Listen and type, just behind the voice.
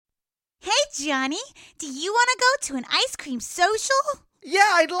Johnny. Do you want to go to an ice cream social? Yeah,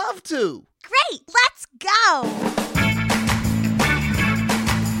 I'd love to. Great, let's go.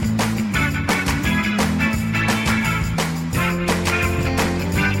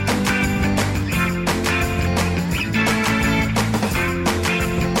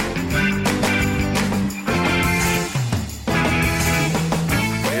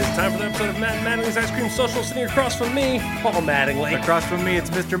 Time for the episode of Matt Mattingly's Ice Cream Social. Sitting across from me, Paul Mattingly. Across from me, it's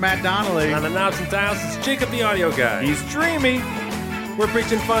Mr. Matt Donnelly. And on the knobs and dials, it's Jacob the audio guy. He's dreamy. We're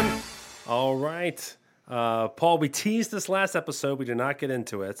preaching fun. All right. Paul, we teased this last episode. We did not get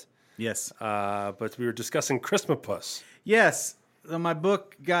into it. Yes. But we were discussing Christmas. Yes. So my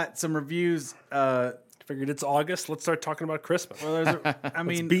book got some reviews. Figured it's August. Let's start talking about Christmas. Well,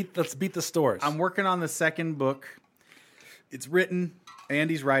 let's beat the stores. I'm working on the second book. It's written.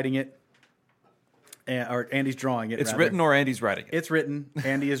 Andy's writing it, or Andy's drawing it. It's written or Andy's writing it? It's written.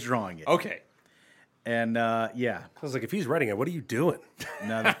 Andy is drawing it. Okay. And, yeah. I was like, if he's writing it, what are you doing?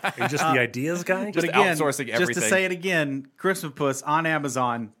 No, Are you just the ideas guy? Just outsourcing everything. Just to say it again, Christmas Puss on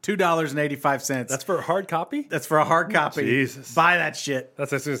Amazon, $2.85. That's for a hard copy? That's for a hard copy. Jesus. Buy that shit.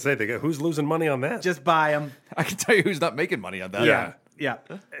 That's what I was going to say. Who's losing money on that? Just buy them. I can tell you who's not making money on that. Yeah.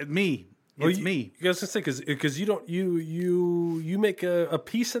 Me. It's me. You guys say because you don't you make a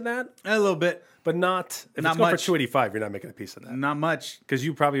piece of that A little bit. but not if Not it's going much. for $2.85 you're not making a piece of that Not much. because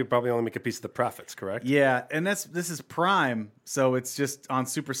you probably only make a piece of the profits, correct? Yeah, and this is Prime, so it's just on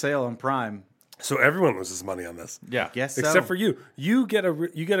super sale on Prime. So everyone loses money on this. Yeah. Guess so. Except for you. You get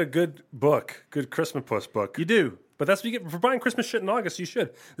a good book, good Christmas Puss book. You do. But that's what you get for buying Christmas shit in August. You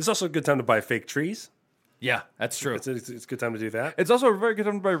should. This is also a good time to buy fake trees. Yeah, that's true. It's a good time to do that. It's also a very good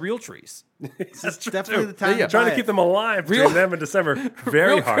time to buy real trees. That's true, Definitely too. the time Yeah. to Trying buy to keep it. them alive between them and December.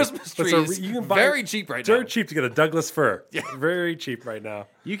 Very Real hard. Christmas But so trees, you can buy very cheap right now. Dirt cheap to get a Douglas fir. Yeah. Very cheap right now.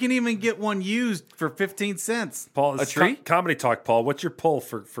 You can even get one used for 15 cents. Paul, A tree? Comedy talk, Paul. What's your pull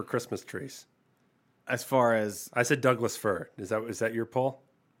for Christmas trees? As far as I said Douglas fir. Is that your pull?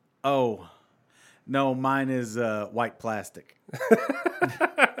 oh, no, mine is white plastic.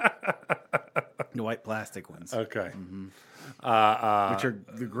 The white plastic ones, Okay. which are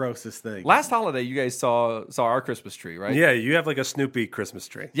the grossest thing. Last holiday, you guys saw our Christmas tree, right? Yeah, you have like a Snoopy Christmas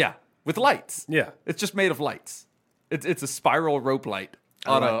tree. Yeah, with lights. Yeah. It's just made of lights. It's a spiral rope light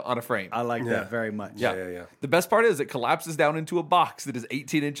on a frame. I like Yeah. that very much. Yeah. The best part is it collapses down into a box that is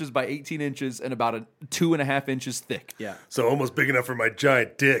 18 inches by 18 inches and about 2.5 inches thick. Yeah. So almost big enough for my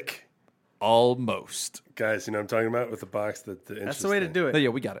giant dick. Almost. Guys, you know what I'm talking about with the box the That's the way to do it. Oh, yeah,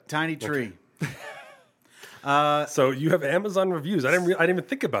 we got it. Tiny tree. So you have Amazon reviews. I didn't even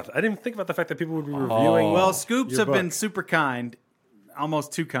think about that. I didn't even think about the fact that people would be reviewing. Well, Scoops your have been book. super kind,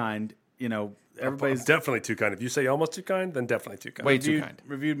 almost too kind. You know, everybody's definitely too kind. If you say almost too kind, then definitely too kind. Way too kind.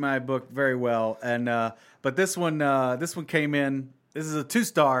 reviewed my book very well, and but this one came in. This is a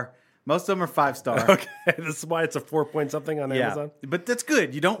 2-star. Most of them are 5-star. Okay, this is why it's a 4 point something on Yeah, Amazon. but that's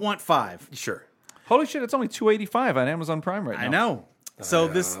good. You don't want 5. Sure. Holy shit, it's only $2.85 on Amazon Prime right now. I know. So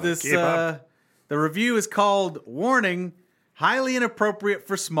this give up. the review is called "Warning: Highly inappropriate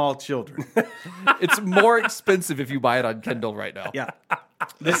for small children." It's more expensive if you buy it on Kindle right now. Yeah.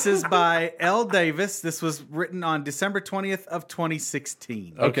 This is by L. Davis. This was written on December 20th of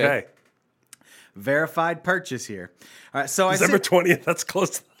 2016. Okay. Verified purchase here. All right, so December 20th. That's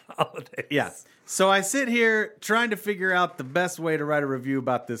close to the holidays. Yeah. So I sit here trying to figure out the best way to write a review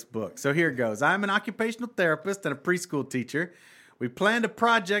about this book. So here goes. I'm an occupational therapist and a preschool teacher. We planned a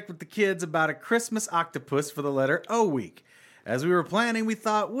project with the kids about a Christmas octopus for the letter O week. As we were planning, we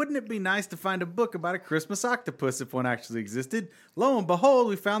thought, wouldn't it be nice to find a book about a Christmas octopus if one actually existed? Lo and behold,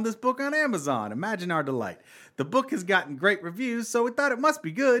 we found this book on Amazon. Imagine our delight. The book has gotten great reviews, so we thought it must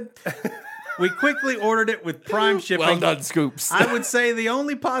be good. We quickly ordered it with Prime shipping. Well done, Scoops. I would say the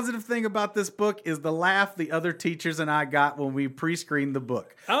only positive thing about this book is the laugh the other teachers and I got when we pre-screened the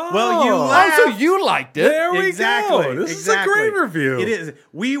book. Oh. Well, you Oh, laughed. so you liked it. There we Exactly. go. This exactly. is a great review. It is.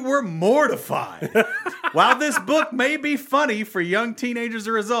 We were mortified. While this book may be funny for young teenagers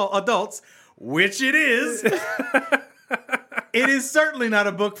or adults, which it is, it is certainly not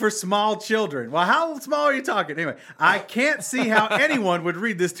a book for small children. Well, how small are you talking? Anyway, I can't see how anyone would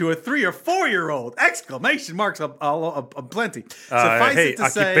read this to a 3 or 4-year-old! Exclamation marks plenty. Suffice hey, it to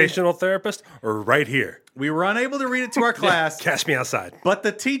say, occupational therapist or right here. we were unable to read it to our class, Cash me outside. but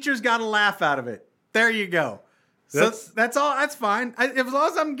the teachers got a laugh out of it. There you go. So that's all. That's fine. As long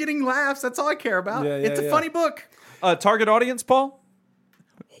as I'm getting laughs, that's all I care about. Yeah, It's a funny book. Target audience, Paul?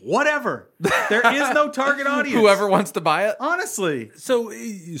 whatever. There is no target audience. Whoever wants to buy it. Honestly. So,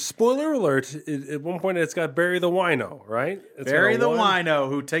 spoiler alert, at one point it's got Barry the Wino, right? Barry the Wino,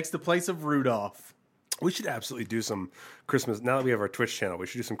 who takes the place of Rudolph. We should absolutely do some Christmas. Now that we have our Twitch channel, we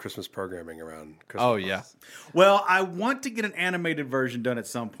should do some Christmas programming around Christmas. Oh, yeah. Well, I want to get an animated version done at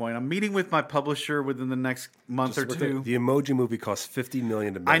some point. I'm meeting with my publisher within the next month or two. The Emoji Movie costs $50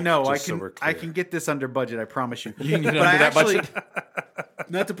 million to make. I know. So I can get this under budget. I promise you. You can get But under I that actually, budget.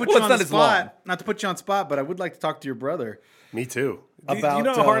 not to put Well, you it's on not the as long. spot. Not to put you on spot, but I would like to talk to your brother. Me too. About, you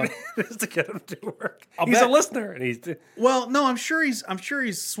know how hard it is to get him to work. He's bet. a listener, and he's Well, no, I'm sure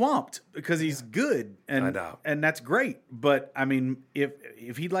he's swamped because he's good, and I know. and that's great. But I mean,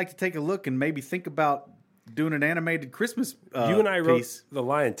 if he'd like to take a look and maybe think about doing an animated Christmas, you and I wrote piece. the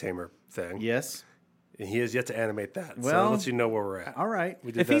Lion Tamer thing. Yes. And he has yet to animate that. So Well, that lets you know where we're at. All right.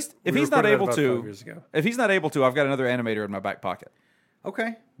 We did If that- he's we not recorded that able about 5 to, years ago. if he's not able to, I've got another animator in my back pocket.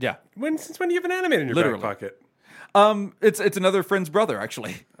 Okay. Yeah. Since when do you have an animator in your Literally. back pocket? It's another friend's brother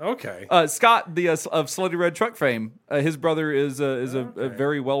actually. Okay. Scott, the of Slutty Red Truck fame, his brother is a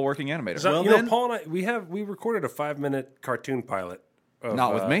very well working animator. So, well you then- know, Paul and I, we recorded a 5-minute cartoon pilot. Of,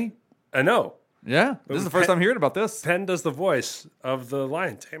 Not with me. I know. Yeah, this is the first time hearing about this. Penn does the voice of the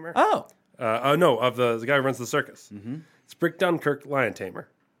Lion Tamer. Oh, No, of the guy who runs the circus. Mm-hmm. It's Brick Dunkirk Lion Tamer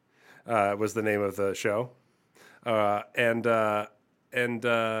was the name of the show.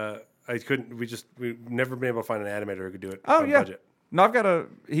 I couldn't. We've never been able to find an animator who could do it. oh on yeah. budget. No, I've got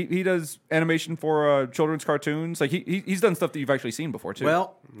he does animation for children's cartoons. Like he's done stuff that you've actually seen before too.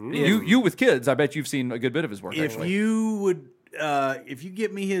 Well, you with kids, I bet you've seen a good bit of his work. if actually. you would, if you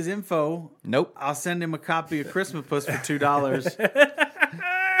get me his info, Nope. I'll send him a copy of Christmas Puss for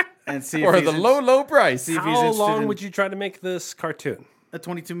 $2, and see Or if the he's low price. if he's How interested long in- would you try to make this cartoon? a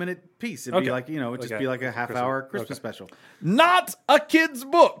 22-minute piece. It'd be Okay. like it'd just be like a half-hour Christmas special. Not a kid's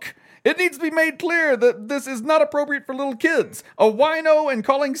book. It needs to be made clear that this is not appropriate for little kids. A wino and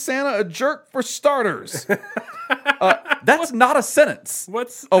calling Santa a jerk for starters. That's not a sentence.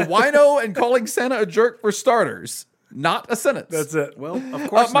 What's A wino and calling Santa a jerk for starters. Not a sentence. That's it. Well, of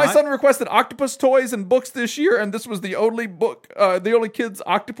course My not. son requested octopus toys and books this year, and this was the only book, the only kids'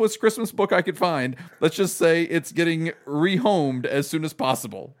 octopus Christmas book I could find. Let's just say it's getting rehomed as soon as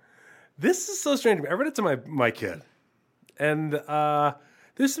possible. This is so strange to me. I read it to my kid, and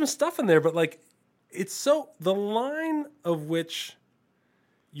there's some stuff in there, but like, it's so the line of which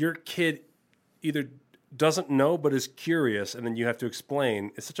your kid either doesn't know but is curious, and then you have to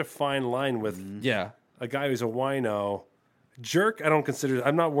explain. It's such a fine line with Yeah. a guy who's a wino. Jerk, I don't consider.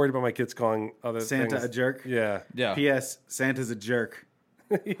 I'm not worried about my kids calling other Santa things a jerk. Yeah, Yeah. P.S. Santa's a jerk.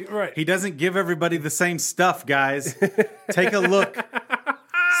 right. He doesn't give everybody the same stuff, guys. Take a look.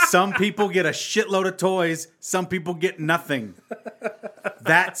 Some people get a shitload of toys. Some people get nothing.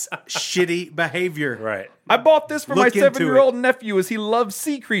 That's shitty behavior. Right. I bought this for Look my into 7-year-old nephew as he loves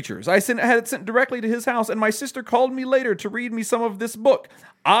sea creatures. I had it sent directly to his house, and my sister called me later to read me some of this book.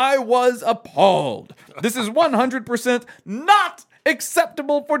 I was appalled. This is 100% not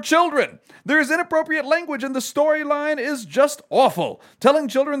acceptable for children. There is inappropriate language, and the storyline is just awful. Telling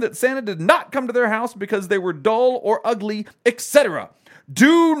children that Santa did not come to their house because they were dull or ugly, etc.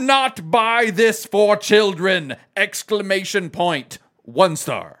 Do not buy this for children! Exclamation point. 1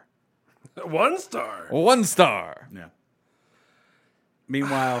 star. 1 star. 1 star. Yeah.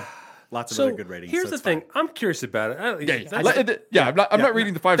 Meanwhile, lots of So other good ratings. here's so the it's thing. fine. I'm curious about it. I'm not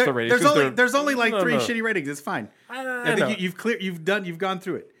reading the 5-star ratings. There's only like 3 no. shitty ratings. It's fine. I I know. think you've gone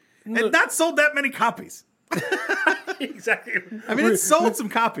through it, and not sold that many copies. exactly. I mean, it's sold some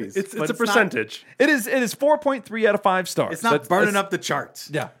copies. It's but a percentage. It is 4.3 out of 5 stars. It's not burning up the charts.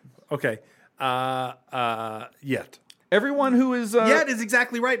 Yeah. Okay. Yet. Everyone who is Yeah, it is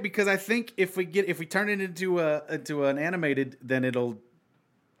exactly right, because I think if we turn it into an animated, then it'll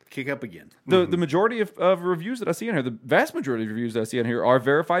kick up again. the majority of reviews that I see in here, the vast majority of reviews that I see in here are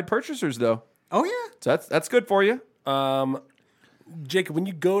verified purchasers though. Oh yeah. So that's good for you. Jacob, when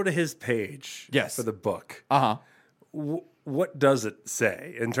you go to his page Yes. for the book, Uh-huh. what does it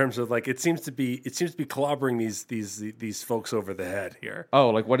say in terms of like it seems to be clobbering these folks over the head here? Oh,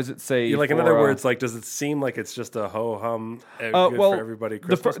 like what does it say? Like in for, other words, like does it seem like it's just a ho hum good for everybody?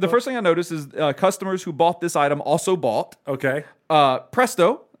 Christmas the book? first thing I noticed is customers who bought this item also bought Okay,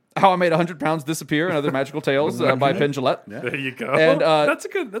 Presto, How I Made 100 Pounds Disappear and Other Magical Tales by Penn Jillette. there you go. And, that's a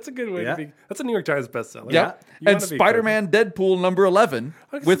good way yeah. to be. That's a New York Times bestseller. Yeah. You And wanna be Spider-Man Deadpool number 11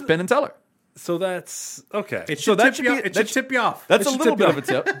 with Penn and Teller. good. So that's okay. It So should, that tip, you, should be- it should tip you off. That's It a should little tip bit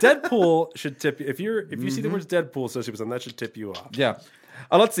you of a tip. Deadpool should tip you if you see the words Deadpool associated with something. That should tip you off. Yeah.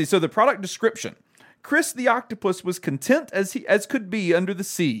 Let's see. So the product description. Chris the octopus was content as could be under the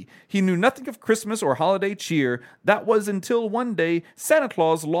sea. He knew nothing of Christmas or holiday cheer. That was until one day Santa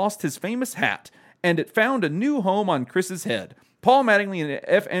Claus lost his famous hat, and it found a new home on Chris's head. Paul Mattingly and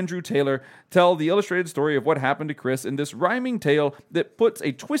F. Andrew Taylor tell the illustrated story of what happened to Chris in this rhyming tale that puts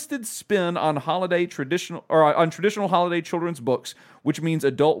a twisted spin on traditional holiday children's books, which means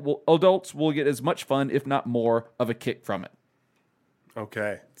adults will get as much fun, if not more, of a kick from it.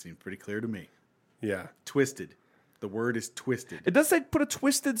 Okay. Seems pretty clear to me. Yeah. Twisted. The word is twisted. It does say put a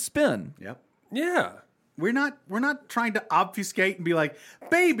twisted spin. Yep. Yeah. We're not trying to obfuscate and be like,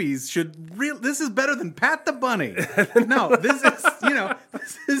 babies should this is better than Pat the Bunny. No, this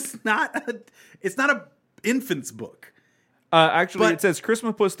is it's not a infant's book. Actually, it says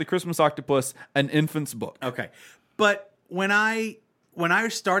Christmas Puss, the Christmas Octopus, an infant's book. Okay. But when I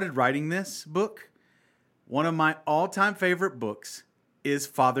started writing this book, one of my all-time favorite books is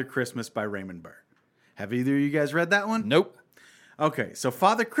Father Christmas by Raymond Burr. Have either of you guys read that one? Nope. Okay, so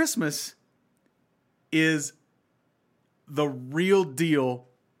Father Christmas is the real deal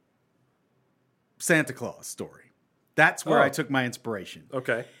Santa Claus story. That's where I took my inspiration.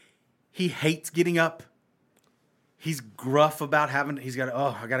 Okay. He hates getting up. He's gruff about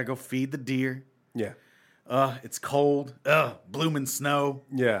I got to go feed the deer. Yeah. It's cold. Blooming snow.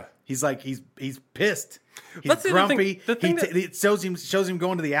 Yeah. He's like, he's pissed. He's That's the other grumpy. thing- It shows him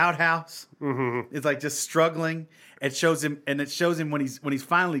going to the outhouse. Mm-hmm. It's like just struggling. It shows him when he's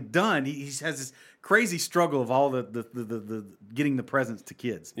finally done. He has this crazy struggle of all the getting the presents to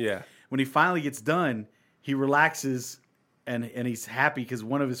kids. Yeah. When he finally gets done, he relaxes and he's happy because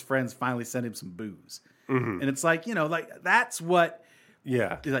one of his friends finally sent him some booze. Mm-hmm. And it's like, that's what.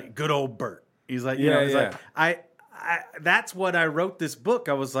 Yeah. He's like, good old Bert. He's like, like, that's what I wrote this book.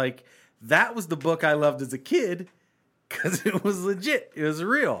 I was like, that was the book I loved as a kid because it was legit. It was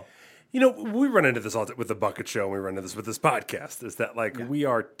real. We run into this all with the Bucket Show, and we run into this with this podcast, is that, we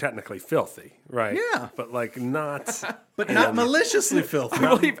are technically filthy, right? Yeah. But, not... But not maliciously filthy. I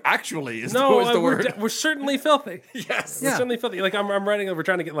believe actually is the word. We're certainly filthy. Yes. We're certainly filthy. I'm writing, we're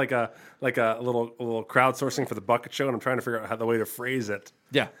trying to get, a little crowdsourcing for the Bucket Show, and I'm trying to figure out the way to phrase it.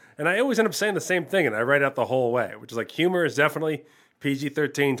 Yeah. And I always end up saying the same thing, and I write out the whole way, which is, humor is definitely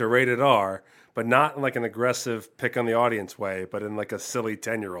PG-13 to rated R, but not in, an aggressive pick-on-the-audience way, but in, a silly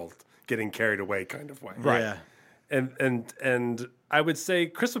 10-year-old getting carried away kind of way. Right. Yeah. And I would say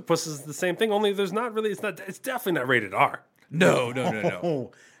Christmas Puss is the same thing, only it's definitely not rated R. No.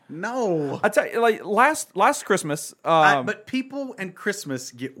 Oh, no. I tell you, last Christmas. But people and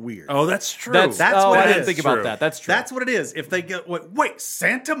Christmas get weird. Oh, that's true. That's what I it didn't is. think about that. That's true. That's what it is. If they get wait,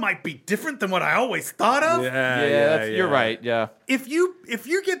 Santa might be different than what I always thought of. Yeah, you're right. Yeah. If you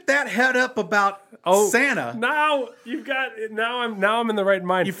get that head up about Santa, now you've got now I'm in the right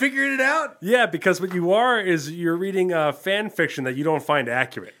mind. you figured it out. Yeah, because what you are is you're reading fan fiction that you don't find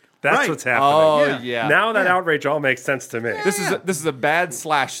accurate. That's Right. what's happening. Oh yeah. Now that outrage all makes sense to me. This is a bad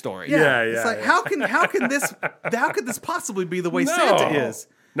slash story. Yeah, It's yeah, like yeah. how can this possibly be the way No, Santa is?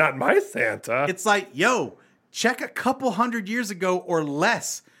 Not my Santa. It's like, check a couple hundred years ago or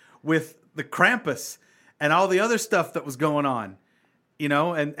less with the Krampus and all the other stuff that was going on.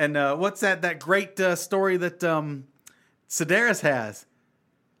 And what's that great story that Sedaris has?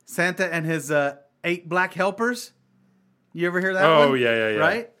 Santa and his 8 black helpers. You ever hear that one? Oh, yeah.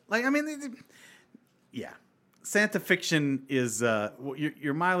 Right? Yeah. Santa fiction is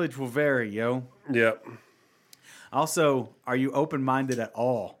your mileage will vary, yo. Yep. Also, are you open-minded at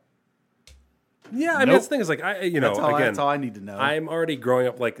all? Yeah, I mean, that's the thing is That's all I need to know. I'm already growing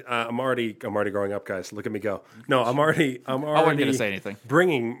up. I'm already growing up, guys. Look at me go. No, I'm already. I wasn't gonna say anything.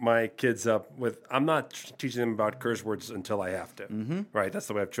 Bringing my kids up with. I'm not teaching them about curse words until I have to. Mm-hmm. Right. That's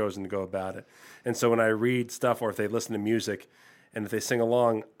the way I've chosen to go about it. And so when I read stuff or if they listen to music, and if they sing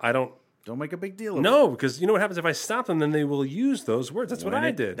along, I don't make a big deal of it. No, because you know what happens if I stop them, then they will use those words. That's what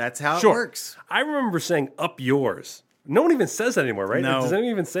I did. That's how it Sure. works. I remember saying "up yours." No one even says that anymore, right? No. Does anyone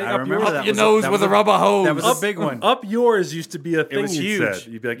even say I "up remember yours"? that Up your was nose that with was a rubber hose. That was a big one. Up yours used to be a thing was you huge.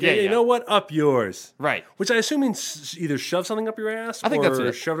 said. You'd be like, Yeah, you yeah. know what? Up yours. Right. Which I assume means either shove something up your ass I think or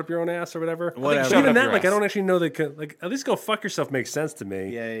that's it. shove it up your own ass or whatever. Whatever. Shove it Even up that, your I ass. don't actually know that. At least go fuck yourself makes sense to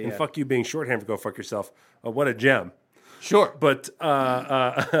me. Yeah. And fuck you being shorthand for go fuck yourself. What a gem. Sure. But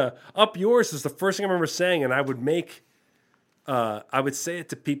up yours is the first thing I remember saying, and I would say it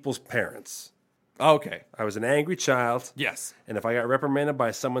to people's parents. Okay. I was an angry child. Yes. And if I got reprimanded by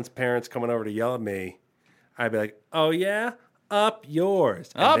someone's parents coming over to yell at me, I'd be like, "Oh yeah, up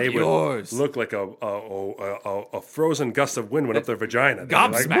yours." And Up they yours. would look like a frozen gust of wind went up their vagina. They'd be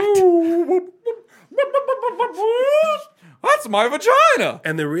Gobsmacked. "Woo, whoop, whoop, whoop, whoop, whoop, whoop." That's my vagina.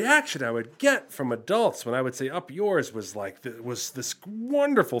 And the reaction I would get from adults when I would say up yours was like, was this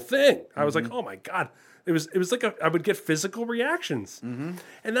wonderful thing. I was like, oh my God. It was like I would get physical reactions. And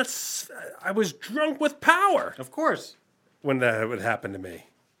I was drunk with power. Of course. When that would happen to me.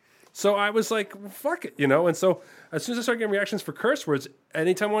 So I was like, well, fuck it, And so as soon as I started getting reactions for curse words,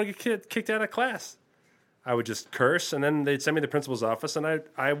 anytime I wanted to get kicked out of class, I would just curse, and then they'd send me to the principal's office, and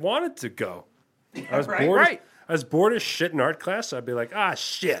I wanted to go. I was bored. Right. I was bored as shit in art class, so I'd be like,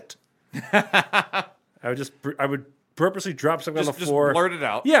 shit. I would purposely drop something on the floor. Just blurt it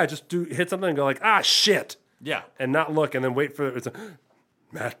out. Yeah, just hit something and go like, shit. Yeah. And not look, and then wait for it.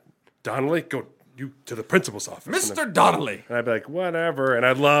 Matt Donnelly, go you to the principal's office. Mr. Donnelly. And I'd be like, whatever. And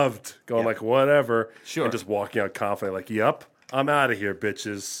I loved going like, whatever. Sure. And just walking out confidently, like, yup, I'm out of here,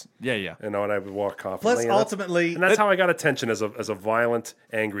 bitches. Yeah. And I would walk confidently. Plus, ultimately... And that's how I got attention as a violent,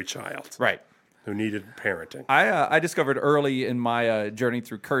 angry child. Right. Who needed parenting. I discovered early in my journey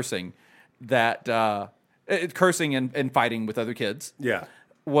through cursing that cursing and fighting with other kids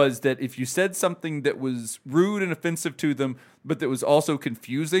was that if you said something that was rude and offensive to them, but that was also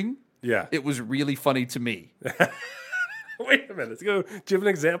confusing, it was really funny to me. Wait a minute. Do you have an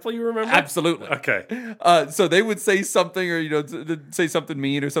example you remember? Absolutely. Okay. So they would say something or, say something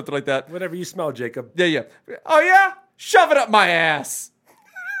mean or something like that. Whatever you smell, Jacob. Yeah. Oh, yeah? Shove it up my ass.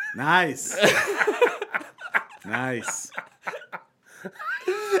 Nice. Nice.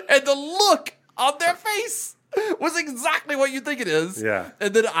 And the look on their face was exactly what you think it is. Yeah.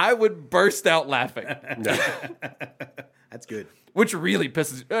 And then I would burst out laughing. That's good. Which really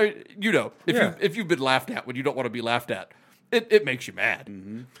pisses if you've been laughed at when you don't want to be laughed at, it makes you mad.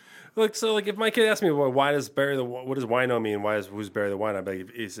 Mm-hmm. Like if my kid asked me, well, what does wino mean? Who's bury the wine? I'd be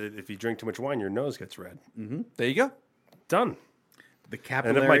like, if you drink too much wine, your nose gets red. Mm-hmm. There you go. Done. The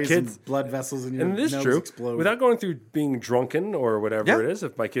capillaries and blood vessels in your nose explode. Without going through being drunken or whatever it is,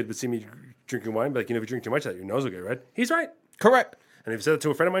 if my kid would see me drinking wine, be like, if you drink too much of that, your nose will get red. He's right. Correct. And if you said it to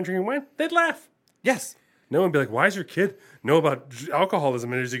a friend of mine drinking wine, they'd laugh. Yes. No one would be like, why does your kid know about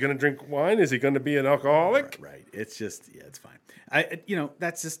alcoholism? And is he going to drink wine? Is he going to be an alcoholic? Right. It's just, it's fine.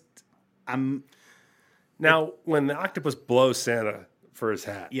 That's just, Now, when the octopus blows Santa for his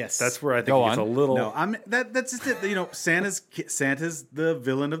hat, that's where I think it's a little. No, that's just it. Santa's the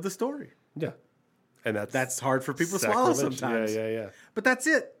villain of the story. Yeah, and that's hard for people to swallow sometimes. Yeah. But that's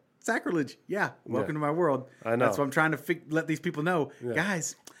it. Sacrilege. Yeah. Welcome to my world. I know. That's what I'm trying to let these people know,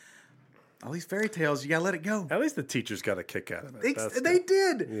 guys. All these fairy tales, you gotta let it go. At least the teachers got a kick out of it. They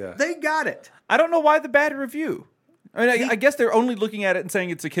did. Yeah. They got it. I don't know why the bad review. I mean, I guess they're only looking at it and saying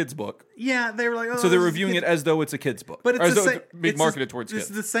it's a kid's book. Yeah, they were like, so they're reviewing it as though it's a kid's book. But it's marketed towards kids.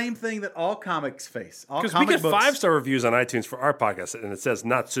 It's the same thing that all comics face. Because we get 5-star reviews on iTunes for our podcast, and it says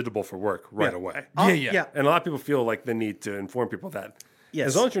not suitable for work right away. Yeah. And a lot of people feel like they need to inform people that. Yes.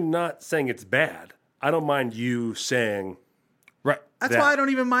 As long as you're not saying it's bad, I don't mind you saying. Right. That's why I don't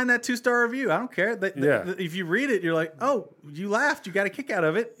even mind that 2-star review. I don't care. If you read it, you're like, oh, you laughed. You got a kick out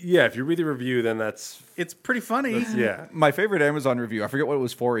of it. Yeah, if you read the review, then it's pretty funny. Yeah. My favorite Amazon review, I forget what it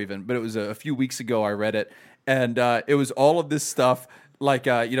was for even, but it was a few weeks ago I read it. And it was all of this stuff like,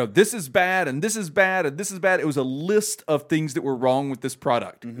 this is bad and this is bad and this is bad. It was a list of things that were wrong with this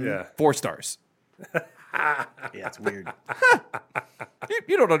product. Mm-hmm. Yeah. 4 stars. Yeah, it's weird.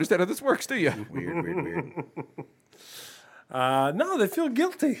 You don't understand how this works, do you? Weird. No, they feel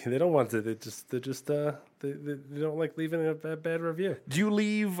guilty. They don't want to. They don't like leaving a bad review. Do you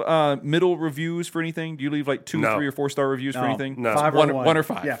leave middle reviews for anything? Do you leave like 2, 3, or 4-star reviews for anything? No. 5 1 or 1. or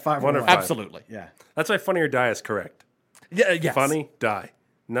 5. Yeah, 5 1 or or 1. 5. Absolutely. Yeah. That's why Funny or Die is correct. Yeah. Yes. Funny, die.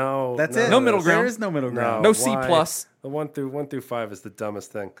 No. That's it. No middle ground. There is no middle ground. No C+. The 1 through 5 is the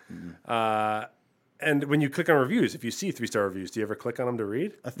dumbest thing. Mm-hmm. And when you click on reviews, if you see 3-star reviews, do you ever click on them to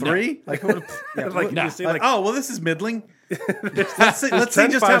read? A 3? No. You see, oh, well, this is middling. let's see Ten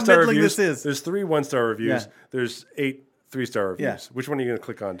just how 5-star middling reviews. this is. There's 3 1-star reviews. Yeah. There's 8 3-star reviews. Yeah. Which one are you going to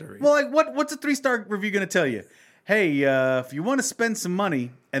click on to read? Well, what's a 3-star review going to tell you? Hey, if you want to spend some money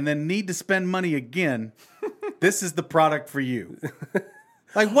and then need to spend money again, this is the product for you.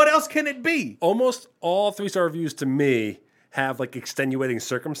 Like, what else can it be? Almost all 3-star reviews to me have like extenuating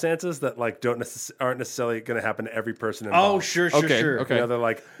circumstances that like aren't necessarily going to happen to every person involved. Oh, sure. Okay. They're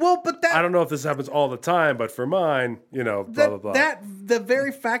like, well, but I don't know if this happens all the time, but for mine, blah blah blah. The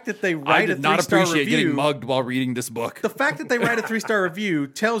very fact that they I write a did not 3-star appreciate review, getting mugged while reading this book. the fact that they write a 3-star review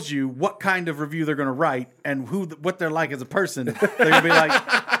tells you what kind of review they're going to write and what they're like as a person. They're going to be like,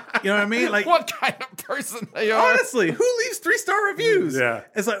 you know what I mean? Like, what kind of person they are. honestly, who leaves 3-star reviews? Yeah.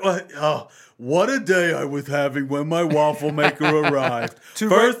 It's like, What a day I was having when my waffle maker arrived.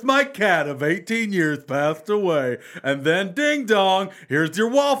 First, my cat of 18 years passed away. And then, ding dong, here's your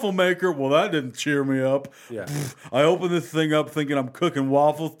waffle maker. Well, that didn't cheer me up. Yeah. I opened this thing up thinking I'm cooking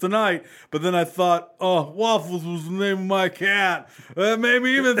waffles tonight. But then I thought, waffles was the name of my cat. That made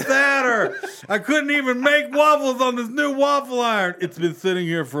me even sadder. I couldn't even make waffles on this new waffle iron. It's been sitting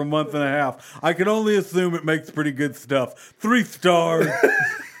here for a month and a half. I can only assume it makes pretty good stuff. 3 stars.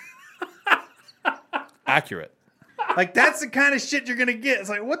 Accurate. Like, that's the kind of shit you're going to get. It's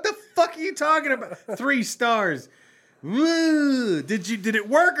like, what the fuck are you talking about? 3 stars. Woo. Did it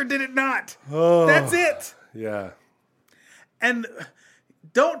work or did it not? Oh, That's it. yeah. And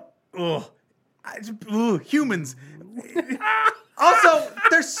don't... humans. Also,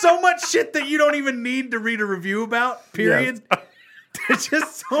 there's so much shit that you don't even need to read a review about, period. Yes. There's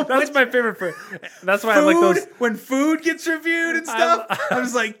just so That's much my favorite. That's why food. I like those. When food gets reviewed and stuff, I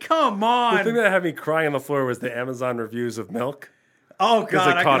was like, come on. The thing that had me crying on the floor was the Amazon reviews of milk. Oh, Because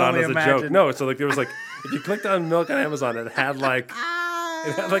God, it I caught can on only as a imagine. joke. No, so like there was like if you clicked on milk on Amazon, it had like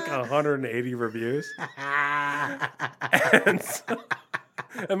 180 reviews.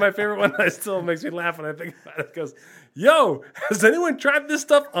 And my favorite one that still makes me laugh when I think about it goes, "Yo, has anyone tried this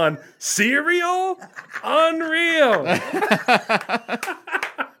stuff on cereal? Unreal."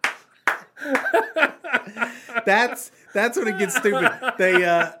 That's when it gets stupid.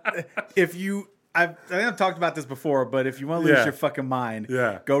 They if you I think I've talked about this before, but if you want to lose Yeah. your fucking mind,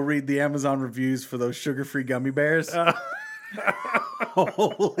 Yeah. go read the Amazon reviews for those sugar-free gummy bears.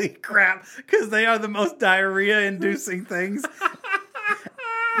 Holy crap, because they are the most diarrhea-inducing things.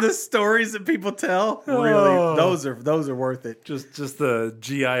 The stories that people tell, really, those are worth it. Just the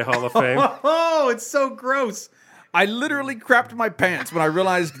GI Hall of Fame. Oh, it's so gross. I literally crapped my pants when I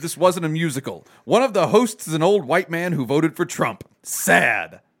realized this wasn't a musical. One of the hosts is an old white man who voted for Trump.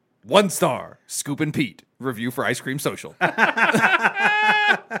 Sad. 1 star. Scoop and Pete. Review for Ice Cream Social. That's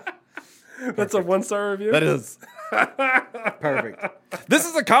a 1-star review? That is. Perfect. This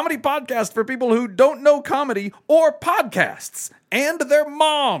is a comedy podcast for people who don't know comedy or podcasts and their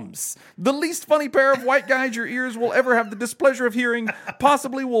moms. The least funny pair of white guys your ears will ever have the displeasure of hearing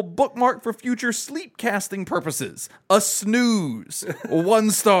possibly will bookmark for future sleep casting purposes. A snooze.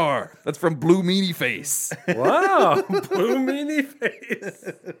 1 star. That's from Blue Meanie Face. Wow. Blue meanie face.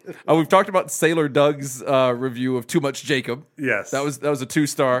 We've talked about Sailor Doug's review of Too Much Jacob. Yes. That was a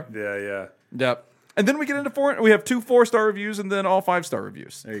 2-star. Yeah. Yep. And then we get into 4. We have 2 4-star reviews and then all 5-star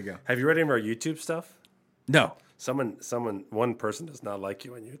reviews. There you go. Have you read any of our YouTube stuff? No. One person does not like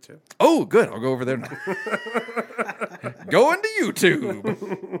you on YouTube. Oh, good. I'll go over there now. Go into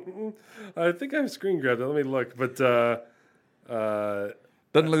YouTube. I think I've screen grabbed it. Let me look. But Doesn't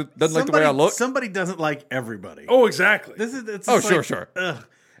like the way I look. Somebody doesn't like everybody. oh, exactly. It's Oh, just sure. Ugh.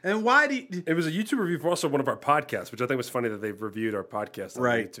 And why do you... It was a YouTube review for also one of our podcasts, which I think was funny that they've reviewed our podcast on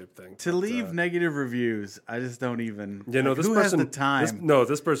Right. the YouTube thing. To leave negative reviews, I just don't even... Yeah, no, like, this who person has the time?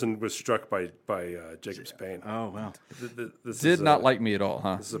 This person was struck by Jacob's pain. Oh, well. This Did is not like me at all,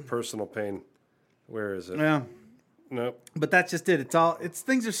 huh? This is a personal pain. Where is it? Yeah. Nope. But that's just it.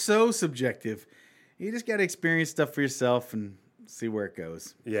 Things are so subjective. You just got to experience stuff for yourself and see where it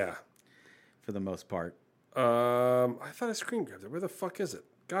goes, Yeah. for the most part. I thought I screen grabbed it. Where the fuck is it?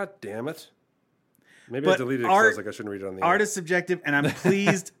 God damn it. Maybe I But deleted it because I was like, I shouldn't read it on the Art air. is subjective, and I'm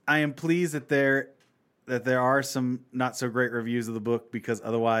pleased. I am pleased that there are some not so great reviews of the book, because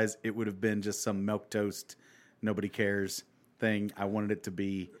otherwise it would have been just some milquetoast, nobody cares thing. I wanted it to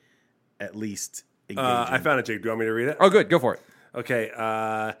be at least engaging. I found it, Jake. Do you want me to read it? Oh, good. Go for it.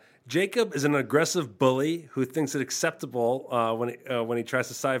 Okay. Jacob is an aggressive bully who thinks it acceptable when he tries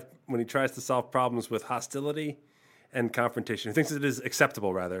to solve problems with hostility and confrontation. He thinks it is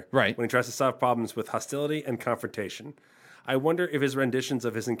acceptable, rather, Right. when he tries to solve problems with hostility and confrontation. I wonder if his renditions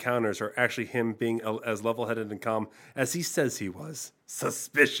of his encounters are actually him being as level-headed and calm as he says he was.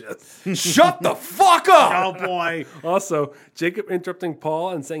 Suspicious. Shut the fuck up! Oh boy! Also, Jacob interrupting Paul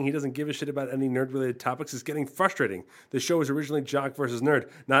and saying he doesn't give a shit about any nerd-related topics is getting frustrating. The show was originally Jock vs. Nerd,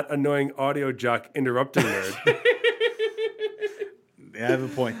 not annoying audio jock interrupting nerd. I have a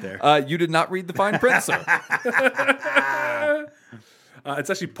point there. You did not read the fine print, sir. It's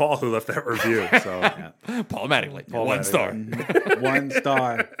actually Paul who left that review. So Paul Mattingly. Paul 1 Mattingly. star. 1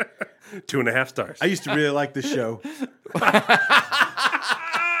 star. 2.5 stars. I used to really like this show.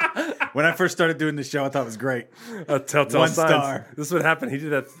 When I first started doing this show, I thought it was great. Telltale 1 signs. star. This is what happened. He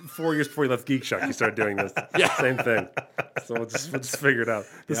did that 4 years before he left Geek Shock. He started doing this. Yeah. Same thing. So we'll just figure it out.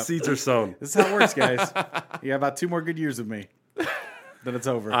 The seeds are sown. This is how it works, guys. You got about 2 more good years with me. Then it's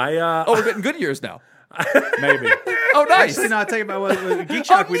over. Oh, we're getting good years now. Maybe. Oh, nice. Actually, no, I'll tell you about what Geek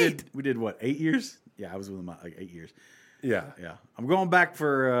Shock we did what, 8 years? Yeah, I was with them like 8 years. Yeah. Yeah. I'm going back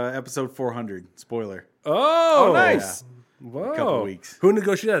for episode 400. Spoiler. Oh, nice. Whoa. A couple weeks. Who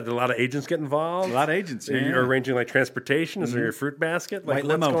negotiated that? Did a lot of agents get involved? A lot of agents. Are you Yeah. arranging like transportation? Is there your fruit basket? Like, White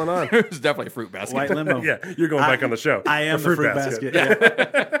what's limo. going on? It's definitely a fruit basket. White limo. Yeah, you're going back on the show. I am A the fruit basket.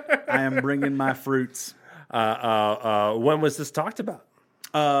 Yeah. I am bringing my fruits. When was this talked about?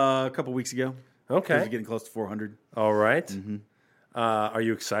 A couple weeks ago. Okay. We're getting close to 400. All right. Are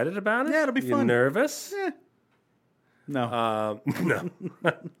you excited about it? Yeah, it'll be You fun. nervous? No. No.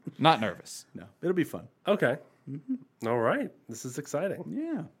 Not nervous. No. It'll be fun. Okay. All right. This is exciting.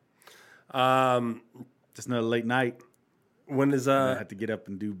 Yeah. Just another late night. When is I had to get up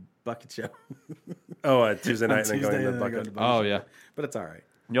and do bucket show. Tuesday night and then going to the and then bucket? going to Oh, show. yeah. But it's all right.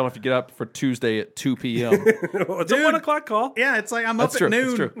 You'll have to get up for Tuesday at 2 p.m. It's a 1 o'clock call. Yeah, it's like I'm That's up true, at that's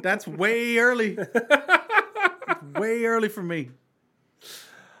noon. true. That's way early. Way early for me.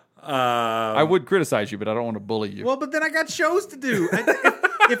 I would criticize you, but I don't want to bully you. Well, but then I got shows to do.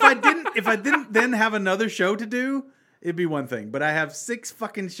 If I didn't then have another show to do, it'd be one thing. But I have 6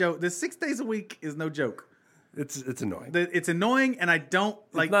 fucking shows. This 6 days a week is no joke. It's annoying. It's annoying, and I don't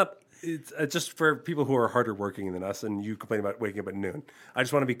like. It's just for people who are harder working than us, and you complain about waking up at noon. I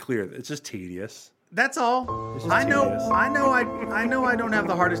just want to be clear. It's just tedious. That's all. just I know. tedious. I know. I don't have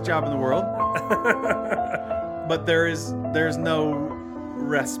the hardest job in the world, but there's no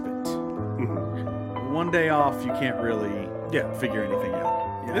respite. One day off, you can't really figure anything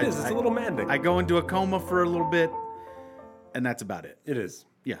out. Yeah, It is. It's a little maddening. I go into a coma for a little bit, and that's about it. It is.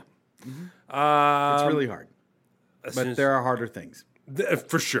 Yeah, it's really hard. As soon But as- there are harder things.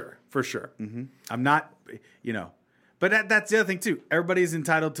 for sure. For sure. I'm not, but that's the other thing too. Everybody's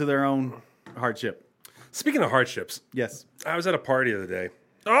entitled to their own hardship. Speaking of hardships, Yes, I was at a party the other day.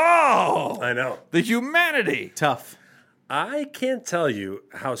 Oh, I know. the humanity. tough. I can't tell you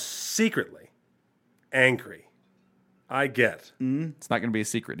how secretly angry I get. It's not going to be a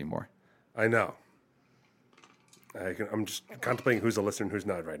secret anymore. I know. I'm just contemplating who's a listener and who's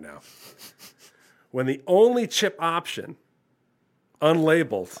not right now. When the only chip option,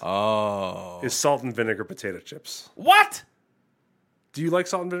 unlabeled, is salt and vinegar potato chips. What? Do you like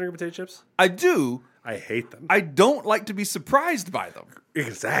salt and vinegar potato chips? I do. I hate them. I don't like to be surprised by them.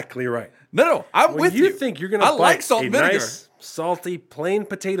 Exactly right. No, I'm When with you you. think you're going to I bite like salt a and vinegar. nice, salty, plain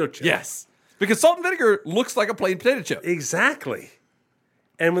potato chip. Yes, because salt and vinegar looks like a plain potato chip. Exactly.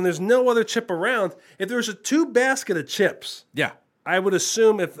 And when there's no other chip around, if there's a 2 basket of chips, Yeah. I would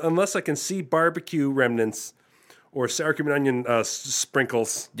assume unless I can see barbecue remnants or sour cream and onion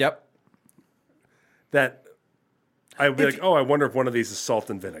sprinkles, Yep. that I would be like, oh, I wonder if one of these is salt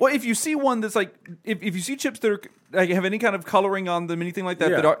and vinegar. Well, if you see one that's like, if you see chips that are like have any kind of coloring on them, anything like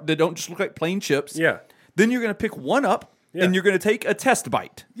that, Yeah. that don't just look like plain chips, Yeah. then you're going to pick one up and you're going to take a test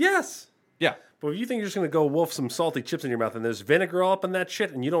bite. Yes. Yeah. But if you think you're just going to go wolf some salty chips in your mouth and there's vinegar all up in that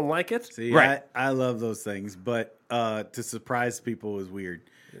shit and you don't like it, See, Right. I love those things, but to surprise people is weird.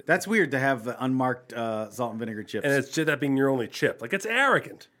 That's weird to have the unmarked salt and vinegar chips. and it's that being your only chip. Like, it's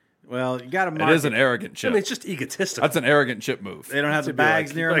arrogant. Well, you got to It mark is an arrogant I chip. mean, it's just egotistical. That's an arrogant chip move. They don't have the To be like-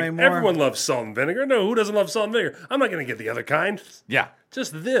 bags near them like, anymore. everyone loves salt and vinegar. No, who doesn't love salt and vinegar? I'm not going to get the other kind. Yeah.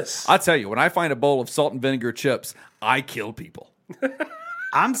 Just this. I'll tell you, when I find a bowl of salt and vinegar chips, I kill people.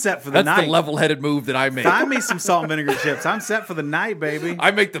 I'm set for the That's night. the level-headed move that I make. Find me some salt and vinegar chips. I'm set for the night, baby.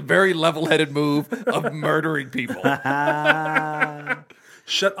 I make the very level-headed move of murdering people.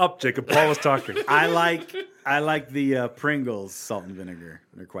 Shut up, Jacob. Paul was talking. I like the Pringles salt and vinegar.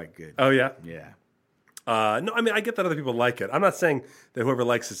 They're quite good. Oh, yeah? Yeah. No, I mean, I get that other people like it. I'm not saying that whoever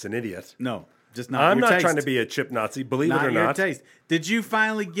likes it's an idiot. No, just not. I'm your not taste. trying to be a chip Nazi, believe not it or your not. taste. Did you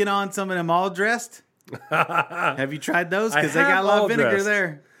finally get on some of them all dressed? Have you tried those? Because they I got have a lot all of vinegar dressed.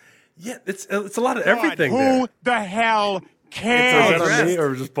 there. Yeah, it's a lot of everything there. Who the hell Is cares? that on me dressed.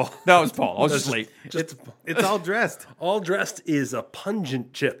 or just Paul? That was Paul. I was just late. It's all dressed. All dressed is a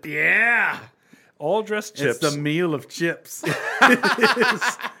pungent chip. Yeah. All dressed chips. It's the meal of chips.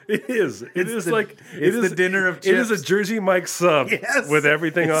 It is. It is the- like it's it is the dinner of It is a chips. Jersey Mike sub Yes. with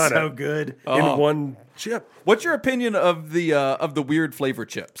everything It's on so it good. in one chip. What's your opinion of the weird flavor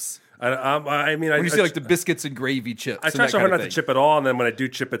chips? I mean, When you see like the biscuits and gravy chips. I and try that so kind hard of not to thing. chip at all, and then when I do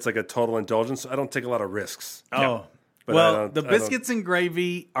chip, it's like a total indulgence. I don't take a lot of risks. Oh. But I Well, don't- the I don't- biscuits and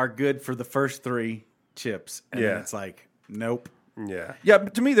gravy are good for the first 3 chips. And then Yeah. it's like, nope. Yeah. Yeah,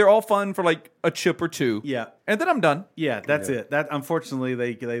 but to me, they're all fun for like a chip or two. Yeah. And then I'm done. Yeah, that's it. That unfortunately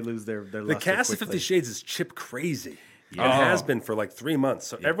they lose their The luster cast of quickly. 50 Shades is chip crazy. It has been for like 3 months.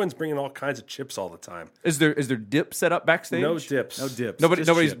 So everyone's bringing all kinds of chips all the time. Is there dip set up backstage? No dips. No dips. Nobody's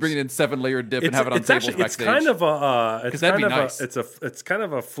chips. bringing in 7-layer dip and have it on tables actually, backstage. It's kind of a that'd be nice. it's kind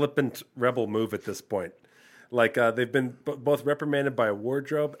of a flippant rebel move at this point. Like they've been both reprimanded by a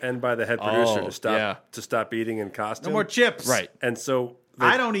wardrobe and by the head producer to stop eating in costume. No more chips. Right. And so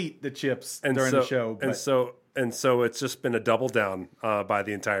I don't eat the chips during the show. But And so it's just been a double down by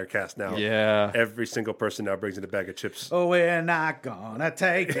the entire cast now. Yeah. Every single person now brings in a bag of chips. oh, we're not gonna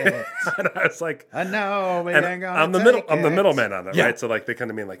take it. And I was like, I know we and ain't gonna I'm the take I'm the it. middleman on it, Yeah. right? So like they come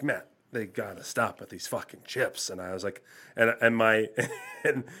to me and like, Matt, they gotta stop with these fucking chips. And I was like, and my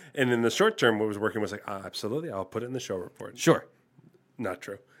and in the short term, what was working was like, absolutely, I'll put it in the show report. Sure. Not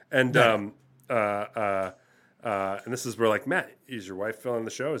true. And and this is where like, Matt, is your wife filling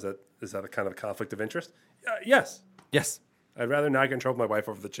the show? Is that a kind of conflict of interest? Yes. Yes. I'd rather not get in trouble with my wife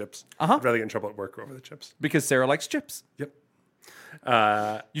over the chips. Uh-huh. I'd rather get in trouble at work over the chips. Because Sarah likes chips. Yep.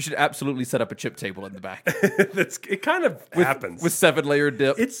 You should absolutely set up a chip table in the back It kind of happens. with 7-layer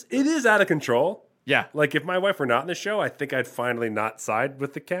dip. It is out of control. Yeah. Like if my wife were not in the show, I think I'd finally not side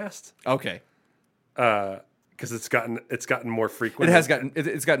with the cast Okay. because it's gotten more frequent. It has gotten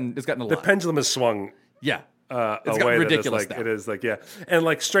it's gotten a the lot. pendulum has swung Yeah. a gotten way ridiculous that now. it is like and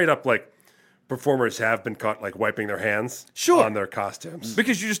like straight up like performers have been caught like wiping their hands Sure. on their costumes.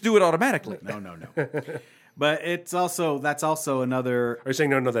 Because you just do it automatically. No. But that's also another. Are you saying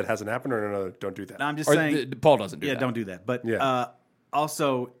no, that hasn't happened, or no, don't do that? I'm just Or saying. Paul doesn't do Yeah, that. don't do that. But Yeah.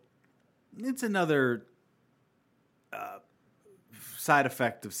 also, it's another side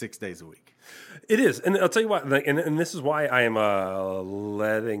effect of 6 days a week. It is, and I'll tell you what, like, and this is why I am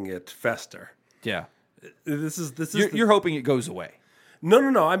letting it fester. Yeah. This is You're hoping it goes away.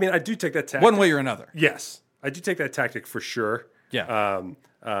 No. I mean, I do take that tactic. One way or another. Yes, I do take that tactic for sure. Yeah.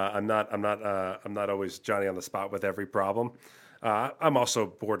 I'm not always Johnny on the spot with every problem. I'm also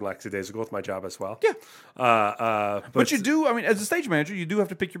bored and lackadaisical with my job as well. Yeah. But you do, I mean, as a stage manager, you do have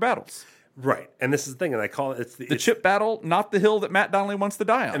to pick your battles. Right, and this is the thing, and I call it The chip battle, not the hill that Matt Donnelly wants to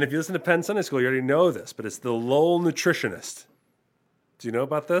die on. And if you listen to Penn Sunday School, you already know this, but it's the Lowell nutritionist. Do you know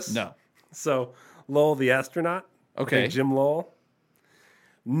about this? No. So Lowell, the astronaut, Okay. Jim Lowell,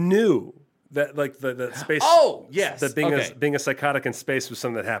 knew that like the space. Oh, yes. That Okay. being a psychotic in space was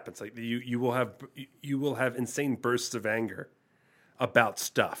something that happens. Like you will have insane bursts of anger about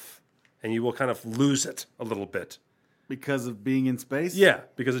stuff, and you will kind of lose it a little bit. Because of being in space? Yeah,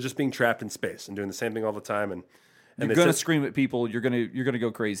 because of just being trapped in space and doing the same thing all the time. And You're they going to said- scream at people. You're going to go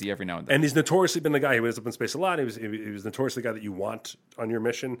crazy every now and then. And he's notoriously been the guy who was up in space a lot. He was notoriously the guy that you want on your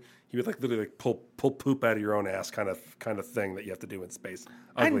mission. He would like literally like pull poop out of your own ass kind of thing that you have to do in space.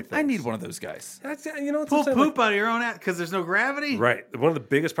 Ugly I need one of those guys. That's, you know, Pull poop out of your own ass because there's no gravity? Right. One of the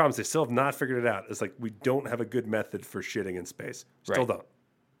biggest problems they still have not figured it out is like we don't have a good method for shitting in space. Still Right. don't.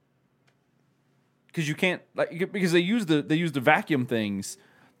 Because you can't because they use the vacuum things,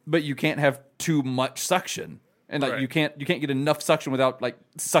 but you can't have too much suction, and like Right. you can't get enough suction without like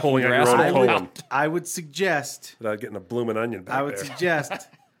sucking Pulling your out your asshole own out. I would suggest Without getting a blooming onion back there. suggest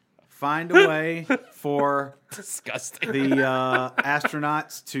find a way for Disgusting. the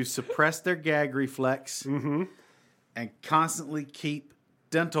astronauts to suppress their gag reflex and constantly keep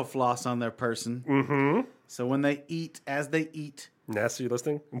dental floss on their person. So when they eat, as they eat, Nasty, you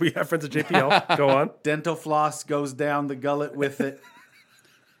listening? We have friends at JPL. Go on. dental floss goes down the gullet with it.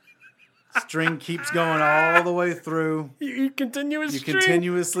 String keeps going all the way through. You continuous You string.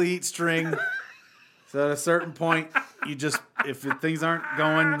 continuously eat string. So at a certain point, you just, if things aren't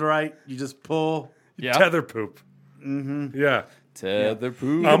going right, you just pull. Yeah. Tether poop. Mm-hmm. Yeah. Tether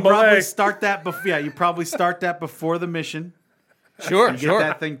poop. You probably Belay. start that before. Yeah, you probably start that before the mission. Sure, Get sure.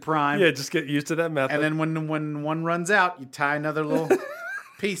 that thing primed. Yeah, just get used to that method. And then when one runs out, you tie another little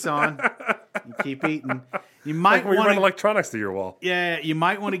piece on. You keep eating. You might like when you want run to, electronics through your wall. yeah, you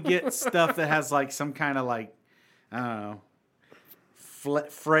might want to get stuff that has like some kind of like, I don't know,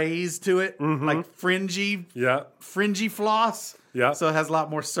 phrase to it, like fringy Yeah. floss. Yeah. So it has a lot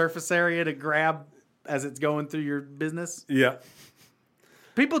more surface area to grab as it's going through your business. Yeah.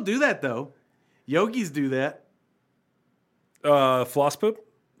 People do that though. Yogis do that. Floss poop?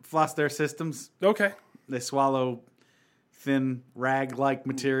 Floss their systems. Okay. They swallow thin rag-like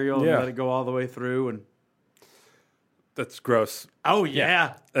material Yeah. and let it go all the way through. And That's gross. oh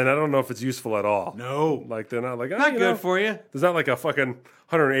yeah, And I don't know if it's useful at all. no, Like, they're not like, oh, not you good know, for you. There's not like a fucking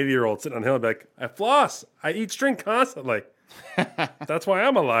 180-year-old sitting on a hill and be like, I floss. I eat string constantly. That's why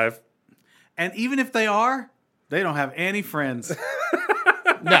I'm alive. And even if they are, they don't have any friends.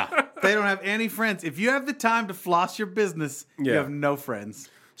 No. They don't have any friends. If you have the time to floss your business, you Yeah. have no friends.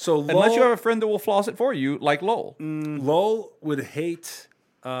 So Unless you have a friend that will floss it for you, like Lowell. Lowell would hate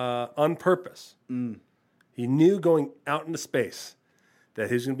on purpose. He knew going out into space that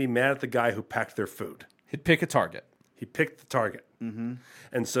he was going to be mad at the guy who packed their food. He'd pick a target. He picked the target.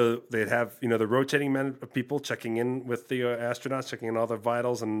 And so they'd have, the rotating men of people checking in with the astronauts, checking in all their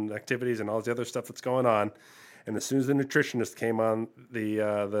vitals and activities and all the other stuff that's going on. And as soon as the nutritionist came on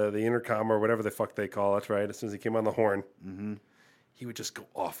the intercom or whatever the fuck they call it, right? As soon as he came on the horn, he would just go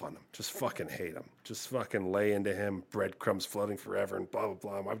off on him, just fucking hate him, just fucking lay into him, breadcrumbs floating forever and blah, blah,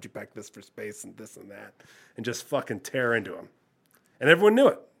 blah. Why would you pack this for space and this and that? And just fucking tear into him. And everyone knew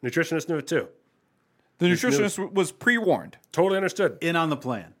it. Nutritionist knew it too. The nutritionist was pre-warned. Totally understood. In on the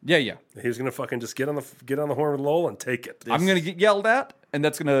plan. Yeah. He was gonna fucking just get on the horn with Lowell and take it. I'm gonna get yelled at, and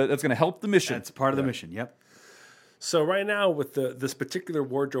that's gonna help the mission. That's part of the mission. Yep. So right now, with this particular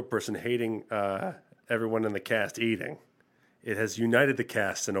wardrobe person hating everyone in the cast eating, it has united the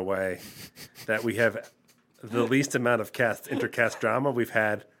cast in a way that we have the least amount of intercast drama we've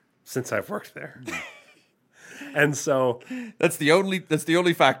had since I've worked there. And so That's the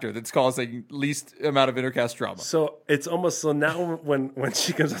only factor that's causing least amount of intercast drama. So it's almost so now when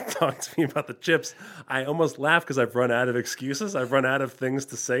she comes and talks to me about the chips, I almost laugh because I've run out of excuses. I've run out of things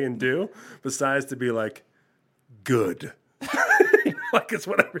to say and do besides to be like, good. Like it's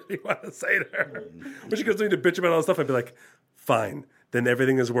what I really want to say to her. When she goes to me to bitch about all this stuff, I'd be like, fine, then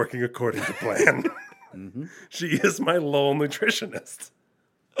everything is working according to plan. She is my Lowell nutritionist.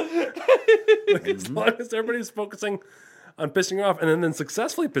 Like, as long as everybody's focusing on pissing her off and then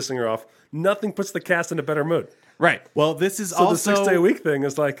successfully pissing her off, nothing puts the cast in a better mood. Right. Well, this is So also the 6 day week thing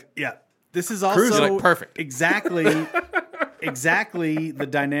is like, Yeah. This is also Cruise, like, perfect. Exactly the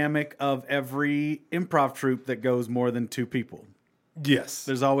dynamic of every improv troupe that goes more than two people. yes,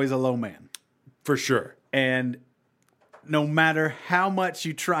 There's always a low man. for sure. And no matter how much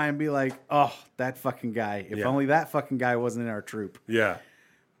you try and be like, oh, that fucking guy, if Yeah. only that fucking guy wasn't in our troupe. Yeah.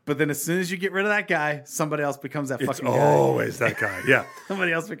 But then as soon as you get rid of that guy, somebody else becomes that It's fucking guy. always that guy. Yeah.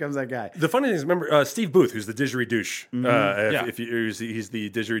 Somebody else becomes that guy. The funny thing is, remember Steve Booth, who's the didgeridoo. Yeah. He's the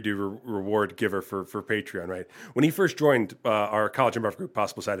didgeridoo reward giver for Patreon, right? When he first joined our college improv group,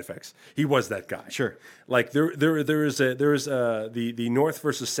 Possible Side Effects, he was that guy. Sure. Like the North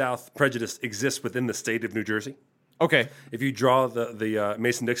versus South prejudice exists within the state of New Jersey. Okay. If you draw the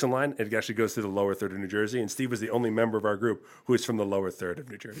Mason-Dixon line, it actually goes through the lower third of New Jersey. And Steve was the only member of our group who is from the lower third of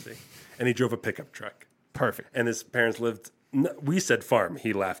New Jersey. And he drove a pickup truck. Perfect. And his parents lived, we said farm.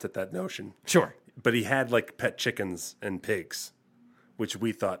 He laughed at that notion. Sure. But he had like pet chickens and pigs, which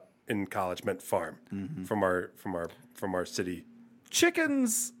we thought in college meant farm from our city.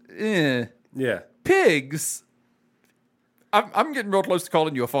 Chickens, Yeah. pigs. I'm getting real close to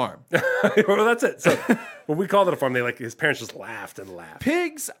calling you a farm. Well, that's it. So when we called it a farm, his parents just laughed and laughed.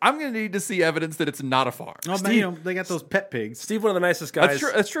 Pigs, I'm going to need to see evidence that it's not a farm. Oh, man, they got those pet pigs. Steve, one of the nicest guys.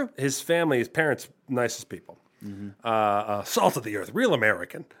 That's true. His family, his parents, nicest people. Salt of the earth, real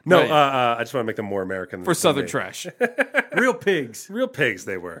American. No, Right. I just want to make them more American For than Southern me. trash. Real pigs. Real pigs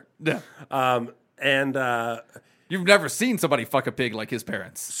they were. Yeah. And You've never seen somebody fuck a pig like his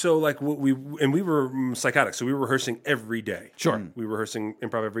parents. so like we were psychotic, so we were rehearsing every day. Sure. We were rehearsing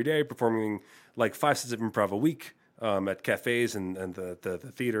improv every day, performing like 5 sets of improv a week at cafes and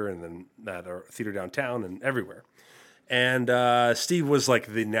the theater and then at our theater downtown and everywhere. And Steve was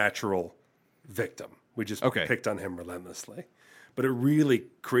like the natural victim. We just Okay. picked on him relentlessly. But it really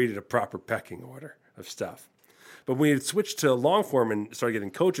created a proper pecking order of stuff. But when we had switched to long form and started getting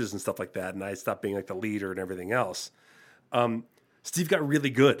coaches and stuff like that, and I stopped being like the leader and everything else, Steve got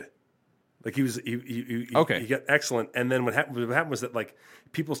really good. Like he got excellent. And then what happened was that like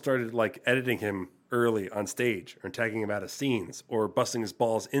people started like editing him early on stage or tagging him out of scenes or busting his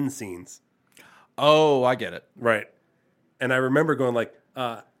balls in scenes. Oh, I get it. Right. And I remember going like,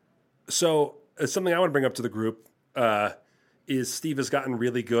 so something I want to bring up to the group is Steve has gotten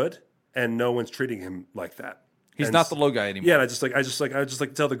really good and no one's treating him like that. He's And not the low guy anymore. Yeah, and I just like to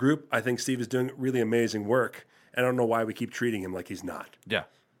tell the group, I think Steve is doing really amazing work. And I don't know why we keep treating him like he's not. Yeah.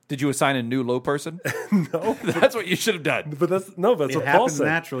 Did you assign a new low person? No. That's what you should have done. But that's It what Paul happens said.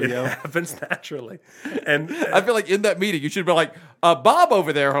 naturally, It yo. happens naturally. And I feel like in that meeting, you should be like, Bob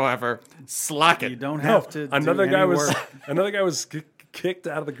over there, however, slack You it. don't have to another do guy any was work. another guy was kicked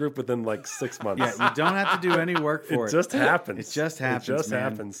out of the group within like 6 months. Yeah, you don't have to do any work for it. It just happens. It just happens. It just man.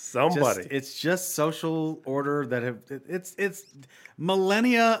 happens. Somebody. It's just social order that have it's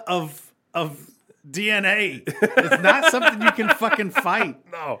millennia of DNA. It's not something you can fucking fight.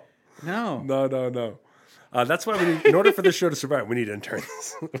 no. No. That's why we need, in order for this show to survive, we need interns.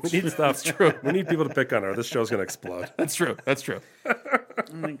 We need stuff. That's true. We need people to pick on her. This show's going to explode. That's true. That's true.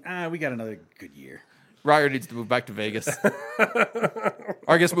 I'm like, we got another good year. Ryer needs to move back to Vegas. Or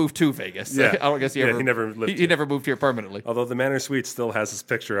I guess move to Vegas. Yeah. I don't guess he never lived he here. never moved here permanently. Although the Manor Suite still has his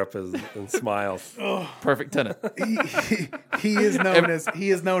picture up and smiles. Perfect tenant. He is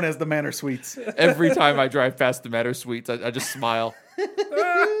known as the Manor Suites. Every time I drive past the Manor Suites, I just smile.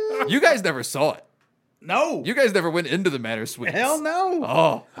 You guys never saw it. No. You guys never went into the Manor Suites. Hell no.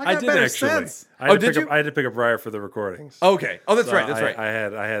 Oh. I got did better actually. sense. I had did you? I had to pick up Ryer for the recordings. Okay. Oh, that's So right. That's right. I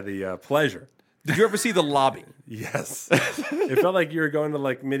had the pleasure. Did you ever see the lobby? Yes. It felt like you were going to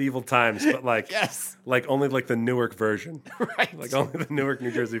like medieval times, but like Yes. like only like the Newark version. Right. Like only the Newark, New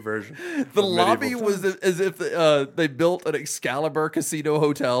Jersey version. The of lobby medieval was times. as if they built an Excalibur casino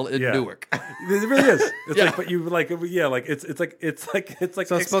hotel in Yeah. Newark. It really is. It's Yeah. like, but you like, yeah, like it's like So it's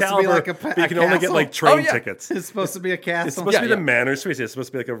Excalibur, supposed to be like but you can only get castle? like train Oh, yeah. tickets. It's supposed to be a castle. It's supposed Yeah, to be yeah. the Manor Suite. It's supposed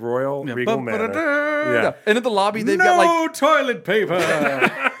to be like a royal regal manor. Ba-da-da. Yeah. And in the lobby, they've no got like toilet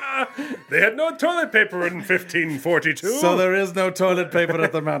paper. They had no toilet paper in 1542. So there is no toilet paper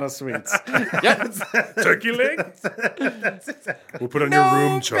at the Manor Suites. turkey leg. We'll put on no your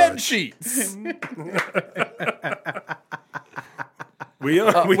room bed charge. sheets. We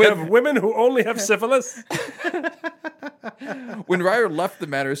have women who only have syphilis. When Ryer left the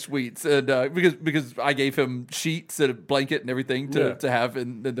Manor Suites, and because I gave him sheets and a blanket and everything to have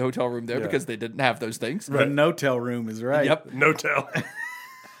in the hotel room there because they didn't have those things. The no-tell room is right. Yep. No tell.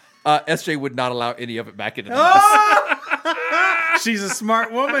 SJ would not allow any of it back into the house. She's a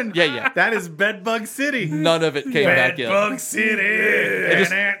smart woman. Yeah. That is Bedbug City. None of it came back in. Bedbug City.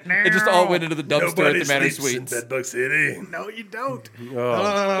 It just all went into the dumpster at the Manor Suites. Bedbug City. No, you don't. It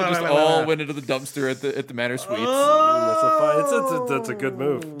just all went into the dumpster at the Manor Suites. That's a good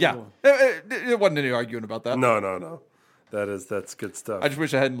move. Yeah, it wasn't any arguing about that. No. That's good stuff. I just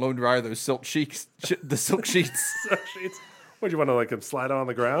wish I hadn't loaned Ryer those silk sheets. The silk sheets. What, do you want to like him slide on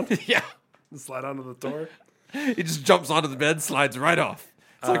the ground? Yeah, Slide onto the door? he just jumps onto the bed, slides right off.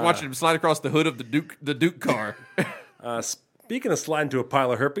 It's like watching him slide across the hood of the Duke car. Speaking of sliding to a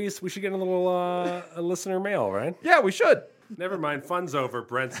pile of herpes, we should get a little a listener mail, right? Yeah, we should. Never mind, fun's over.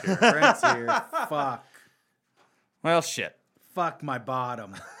 Brent's here. Brent's here. Fuck. Well, shit. Fuck my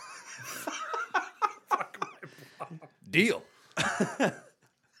bottom. Deal.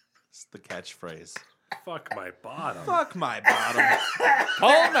 It's the catchphrase. Fuck my bottom. Fuck my bottom.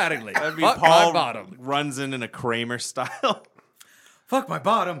 Paul Mattingly. That'd be Fuck Paul my bottom. runs in a Kramer style. Fuck my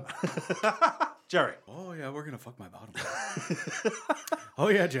bottom. Jerry. Oh, yeah, we're going to fuck my bottom. Oh,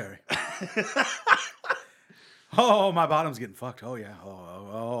 yeah, Jerry. Oh, my bottom's getting fucked. Oh, yeah.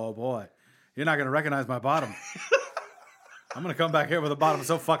 Oh, boy. You're not going to recognize my bottom. I'm going to come back here with a bottom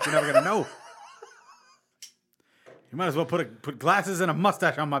so fucked you're never going to know. You might as well put glasses and a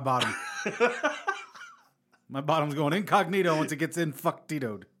mustache on my bottom. My bottom's going incognito once it gets in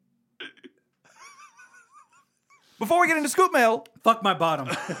fuck-titoed. Before we get into scoop mail, Fuck my bottom.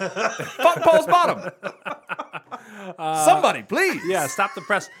 fuck Paul's bottom. Somebody, please. Yeah, stop the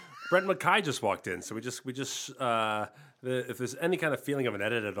press. Brent McKay just walked in, so we just if there's any kind of feeling of an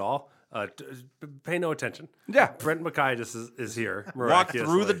edit at all, pay no attention. Yeah. Brent McKay just is here. Walk through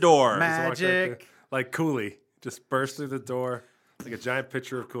miraculously. the door. Just walked right Magic. through. Like Cooley just burst through the door like a giant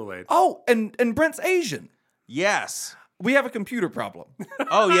pitcher of Kool-Aid. Oh, and Brent's Asian. Yes. We have a computer problem.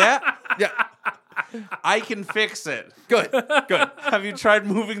 Oh, yeah? Yeah. I can fix it. Good. Have you tried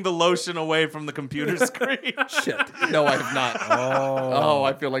moving the lotion away from the computer screen? Shit. No, I have not. Oh,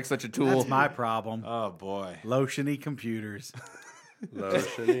 I feel like such a tool. That's my problem. Oh, boy. Lotiony computers.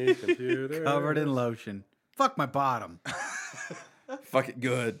 Lotiony computer. Covered in lotion. Fuck my bottom. Fuck it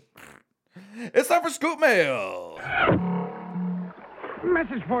good. It's time for scoop mail.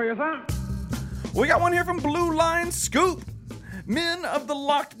 Message for you, son. We got one here from Blue Line Scoop. Men of the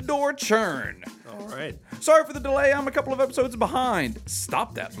Locked Door Churn. All right. Sorry for the delay. I'm a couple of episodes behind.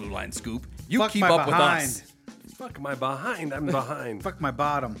 Stop that, Blue Line Scoop. You Fuck keep my up behind. with us. Fuck my behind. I'm behind. Fuck my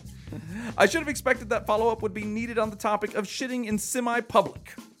bottom. I should have expected that follow-up would be needed on the topic of shitting in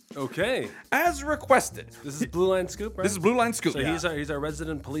semi-public. Okay. As requested. This is Blue Line Scoop, right? This is Blue Line Scoop. So he's our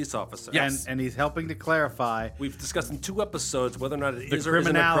resident police officer. Yes. And he's helping to clarify We've discussed in 2 episodes whether or not it the is or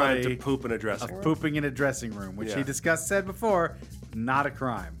isn't a crime criminality to poop in a dressing of room. pooping in a dressing room, which Yeah. he said before, not a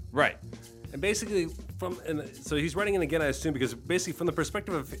crime. Right. And basically, so he's writing in again, I assume, because basically from the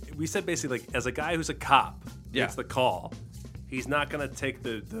perspective of, we said basically like as a guy who's a cop, gets the call, he's not gonna take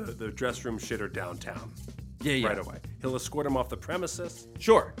the dress room shitter downtown. Yeah. Right away. He'll escort him off the premises.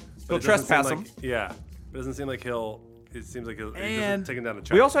 Sure. He'll But it doesn't trespass seem him. like, yeah. It doesn't seem like he'll. It seems like he'll And take him down to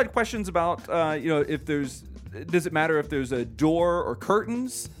check. We also had questions about, if there's Does it matter if there's a door or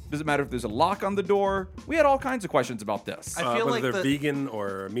curtains? Does it matter if there's a lock on the door? We had all kinds of questions about this. I feel whether like they're vegan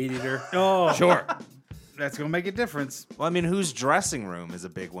or a meat eater. Oh, Sure. that's gonna make a difference. Well, I mean, whose dressing room is a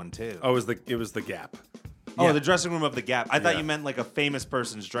big one too? Oh, it was the Gap. Oh, the dressing room of the Gap. I thought Yeah. you meant like a famous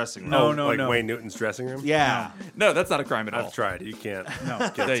person's dressing room. No, no, like no. Wayne Newton's dressing room. Yeah. No, that's not a crime at all. I've tried. You can't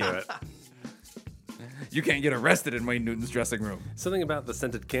get There you to go. it. You can't get arrested in Wayne Newton's dressing room. Something about the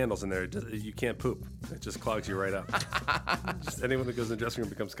scented candles in there. You can't poop. It just clogs you right up. Just anyone that goes in the dressing room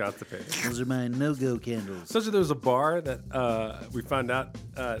becomes constipated. Those are my no-go candles. Especially there was a bar that we found out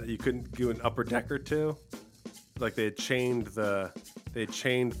you couldn't do an upper decker to. Like they had chained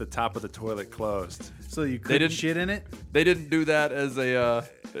the top of the toilet closed. So you couldn't didn't- shit in it? They didn't do that as a.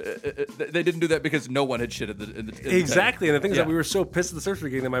 They didn't do that because no one had shit in the tank. Exactly, and the thing is Yeah. that we were so pissed at the search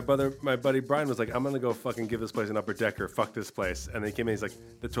brigade that my buddy Brian was like, "I'm gonna go fucking give this place an upper decker. Fuck this place." And they came in, he's like,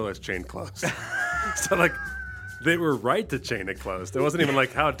 "The toilet's chained closed." So like, they were right to chain it closed. It wasn't even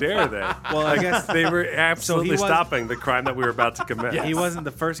like, "How dare they?" Well, I guess They were absolutely was- stopping the crime that we were about to commit. he wasn't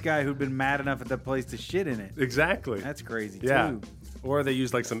the first guy who'd been mad enough at the place to shit in it. Exactly. That's crazy yeah. too. Or they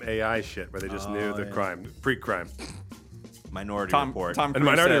used like some AI shit where they just knew the yeah. crime, pre-crime. Minority Tom Report. Cruise And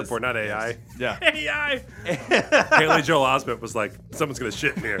Minority says- Report, not AI. Yeah. AI. Haley Joel Osment was like, "Someone's gonna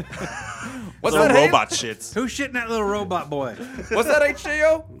shit in here." What's Little that? Hayden? robot shits. Who's shitting that little robot boy? What's that,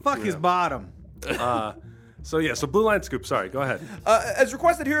 HJO? Fuck his bottom. So Blue Line Scoop. Sorry, go ahead. As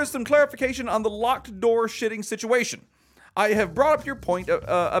requested, here is some clarification on the locked door shitting situation. I have brought up your point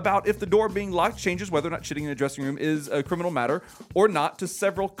about if the door being locked changes whether or not shitting in a dressing room is a criminal matter or not to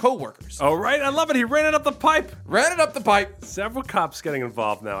several coworkers. All right, I love it. He ran it up the pipe. Ran it up the pipe. Several cops getting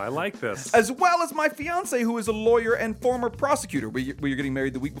involved now. I like this. As well as my fiance, who is a lawyer and former prosecutor. We are getting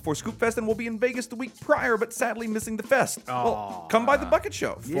married the week before Scoop Fest and we'll be in Vegas the week prior, but sadly missing the fest. Well, come by the Bucket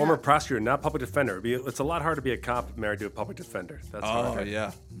Show. Former prosecutor, not public defender. It's a lot harder to be a cop married to a public defender. That's harder.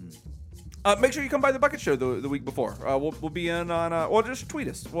 yeah. Make sure you come by the Bucket Show the week before. We'll be in on. Well, just tweet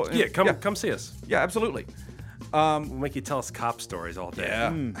us. Yeah, come see us. Yeah, absolutely. We'll make you tell us cop stories all day.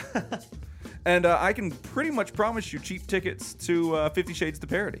 Yeah. And I can pretty much promise you cheap tickets to 50 Shades the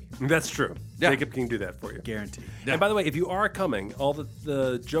Parody. That's true. Yeah. Jacob can do that for you. Guaranteed. And by the way, if you are coming, all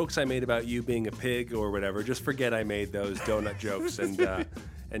the jokes I made about you being a pig or whatever, just forget I made those donut jokes and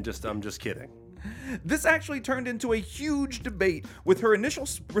I'm just kidding. This actually turned into a huge debate, with her initial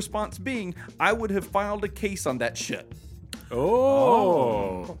response being, "I would have filed a case on that shit."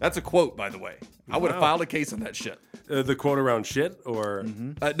 Oh. That's a quote, by the way. I would have Wow. filed a case on that shit. The quote around shit or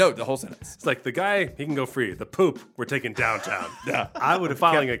No, the whole sentence. it's like the guy, he can go free. The poop, we're taking downtown. Yeah. I would have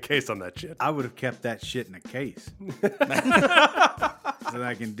Filing kept, a case on that shit. I would have kept that shit in a case, so that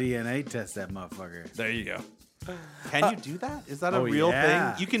I can DNA test that motherfucker. There you go. Can you do that? Is that a oh, real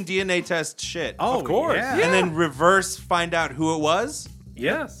yeah. thing? You can DNA test shit. Oh, Of course. yeah. And then reverse find out who it was?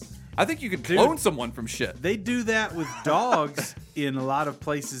 Yes. I think you could clone someone from shit. They do that with dogs in a lot of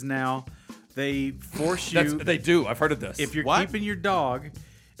places now. They force you. They do. I've heard of this. If you're What? keeping your dog,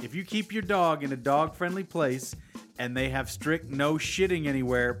 if you keep your dog in a dog-friendly place and they have strict no shitting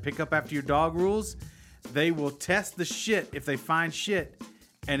anywhere, pick up after your dog rules, they will test the shit if they find shit,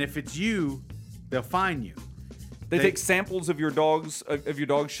 and if it's you, they'll fine you. They take samples of your dog's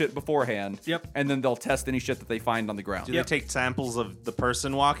shit beforehand. Yep. And then they'll test any shit that they find on the ground. Do they take samples of the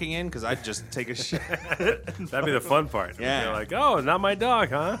person walking in? Because I'd just take a shit. That'd be the fun part. Yeah. You're like, oh, not my dog,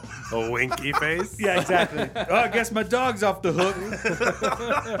 huh? A winky face. Yeah, exactly. Oh, I guess my dog's off the hook.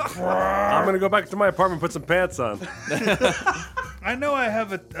 I'm going to go back to my apartment and put some pants on. I know I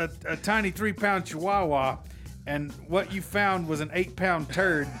have a tiny 3-pound chihuahua, and what you found was an 8-pound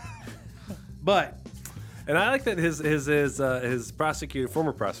turd, but And I like that his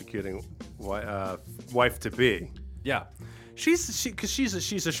former prosecuting wife to be. Yeah. She's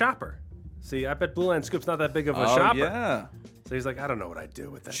a shopper. See, I bet Blue Line Scoop's not that big of a Oh, shopper. yeah. So he's like, I don't know what I'd do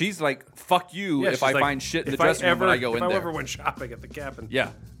with that. She's like, fuck you Yeah, if she's I like, find shit in the if I dressing room when I go in If I there. ever went shopping at the cabin. Yeah.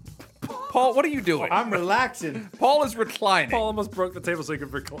 Paul, what are you doing? I'm relaxing. Paul is reclining. Paul almost broke the table so he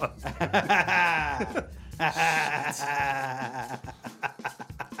could recline.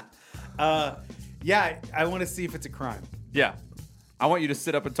 Yeah, I want to see if it's a crime. Yeah. I want you to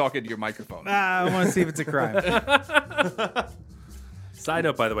sit up and talk into your microphone. I want to see if it's a crime. Side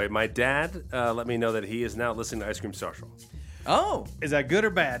note, by the way, my dad let me know that he is now listening to Ice Cream Social. Oh. Is that good or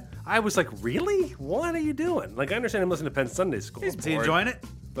bad? I was like, really? What are you doing? Like, I understand him listening to Penn Sunday School. Is he enjoying it?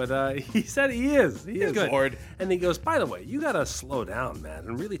 But he said he is. He is. good. Bored. And he goes, by the way, you got to slow down, man,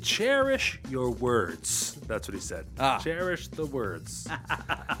 and really cherish your words. That's what he said. Ah. Cherish the words.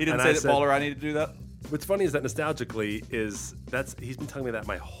 He didn't And say I that said- Paul or I need to do that? What's funny is that nostalgically he's been telling me that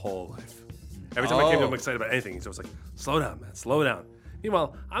my whole life. Every time I came to him excited about anything, he's always like, slow down, man, slow down.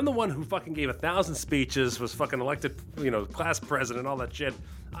 Meanwhile, I'm the one who fucking gave 1,000 speeches, was fucking elected, class president, all that shit.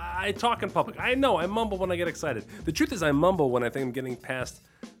 I talk in public. I know, I mumble when I get excited. The truth is I mumble when I think I'm getting past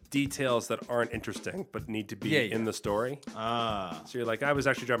details that aren't interesting but need to be in the story. So you're like, I was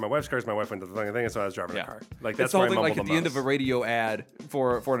actually driving my wife's car because my wife went to the fucking thing, and so I was driving a car. Like, that's the whole where I thing, mumble like at the most. end of a radio ad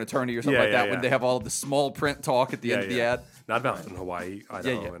for an attorney or something like that, when they have all of the small print talk at the end of the ad. Not valid in Hawaii,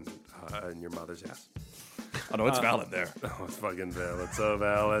 Idaho, and your mother's ass. I know it's valid there. Oh, it's fucking valid. So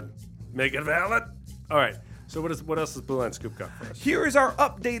valid. Make it valid. All right. So what else has Blue Line Scoop got for us? Here is our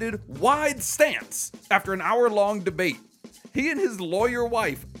updated wide stance after an hour-long debate. He and his lawyer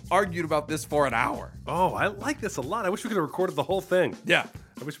wife argued about this for an hour. Oh, I like this a lot. I wish we could have recorded the whole thing. Yeah.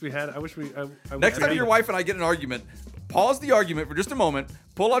 I wish we had. Next time your wife and I get in an argument, pause the argument for just a moment,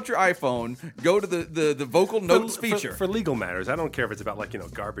 pull out your iPhone, go to the vocal notes feature. For legal matters, I don't care if it's about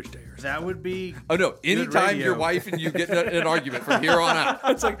garbage day or something. That would be. Oh no! Anytime radio. your wife and you get in an argument from here on out.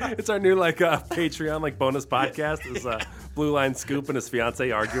 It's our new Patreon bonus podcast. Is Blue Line Scoop and his fiance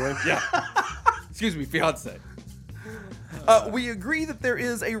arguing. Yeah. Excuse me, fiance. We agree that there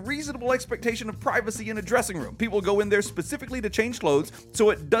is a reasonable expectation of privacy in a dressing room. People go in there specifically to change clothes, so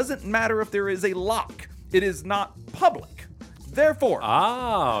it doesn't matter if there is a lock. It is not public. Therefore,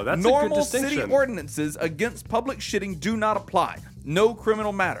 that's a good normal distinction. city ordinances against public shitting do not apply. No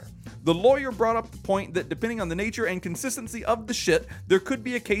criminal matter. The lawyer brought up the point that depending on the nature and consistency of the shit, there could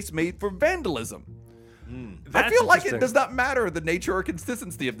be a case made for vandalism. I feel like it does not matter the nature or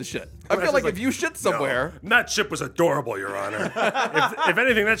consistency of the shit. I feel like if you shit somewhere... No, that shit was adorable, Your Honor. if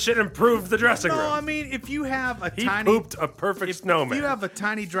anything, that shit improved the dressing room. No, I mean, if you have a He tiny. pooped a perfect snowman. If you have a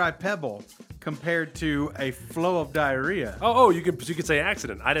tiny dry pebble compared to a flow of diarrhea. You could say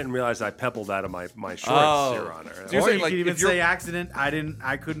accident. I didn't realize I pebbled out of my shorts, Your Honor. So you're Or saying, you like, could even if you're- say accident.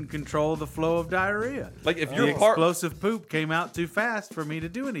 I couldn't control the flow of diarrhea. Like, if The you're part... explosive poop came out too fast for me to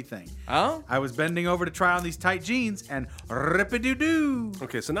do anything. Oh? I was bending over to try on these tight jeans and rip-a-doo-doo.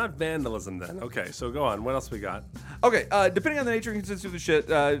 Okay, so not vandalism then. Okay, so go on. What else we got? Okay, depending on the nature and consistency of the shit,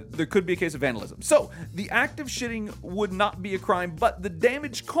 there could be a case of vandalism. So, the act of shitting would not be a crime, but the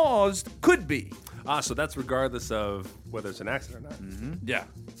damage caused could be. So that's regardless of whether it's an accident or not. Mm-hmm. Yeah.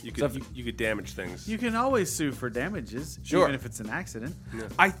 You could damage things. You can always sue for damages, Sure. even if it's an accident.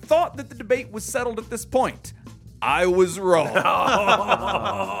 I thought that the debate was settled at this point. I was wrong.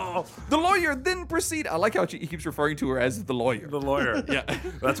 The lawyer then proceeded. I like how he keeps referring to her as the lawyer. The lawyer. Yeah.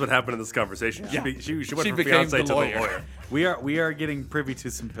 That's what happened in this conversation. Yeah. She went She from became fiance the to lawyer. the lawyer. We are getting privy to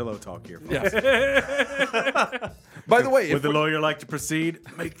some pillow talk here. Folks. Yes. By the way, if Would the lawyer like to proceed?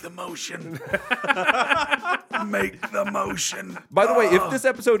 Make the motion. Make the motion. By the way, if this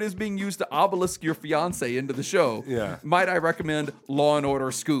episode is being used to obelisk your fiance into the show, Yeah. might I recommend Law and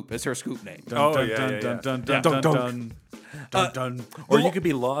Order Scoop as her scoop name? Oh, Dun, yeah, dun, yeah, dun, yeah. dun, Yeah. dun, dun, dun. Dun, dun. Or you could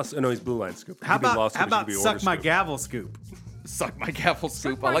be lost. No, he's Blue Line Scoop. You How could be about lost how Scoop, you about could be suck Order my Scoop. gavel scoop? Suck my gavel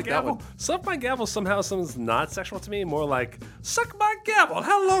scoop. Suck my I like gavel. that one. Suck my gavel somehow sounds not sexual to me. More like, suck my gavel.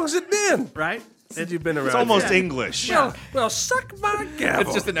 How long's it been? Right? Since you've been around. It's almost here? English. Well, suck my gavel.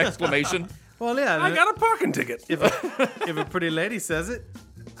 It's just an exclamation. Well, yeah. I got a parking ticket. if a pretty lady says it,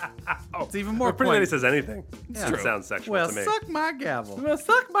 it's even more Or pretty lady poignant. says anything. Yeah. It sounds sexual Well, to me. suck my gavel. Well,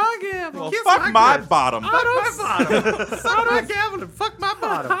 suck my gavel. Kiss Fuck my grits. bottom. Fuck my bottom. Suck my gavel and fuck my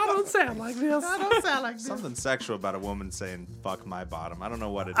bottom. I don't sound like this. I don't sound like this. Something sexual about a woman saying "fuck my bottom." I don't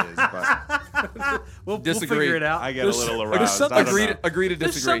know what it is, but We'll Disagree. figure it out. I get a little there's aroused. something- I don't know. Agree to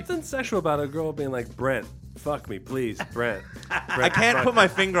There's disagree. something sexual about a girl being like, Brent, fuck me, please, Brent. I can't fuck put my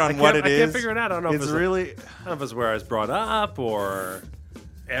finger on what it I is. can't figure it out. I don't know if It's it's really. I don't know if it's where I was brought up or.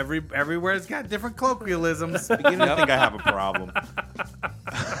 Everywhere's got different colloquialisms. Beginning to think I have a problem.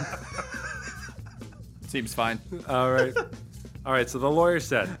 Seems fine. All right. All right, so the lawyer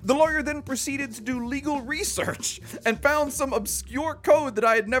said. The lawyer then proceeded to do legal research and found some obscure code that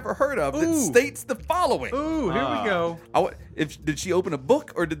I had never heard of that states the following. Ooh, here we go. Did she open a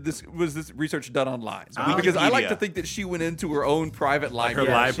book or was this research done online? Because I like Wikipedia. to think that she went into her own private library.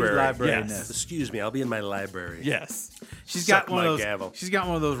 Her Yeah, library. she's library Yes. ness. Excuse me, I'll be in my library. Yes. She's Suck got one my of those. gavel. She's got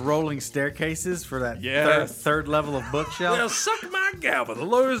one of those rolling staircases for that Yes. third level of bookshelf. Well, suck my gavel. The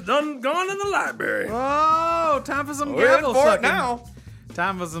lawyer's done gone in the library. Oh, time for some We're in gavel for it sucking. now.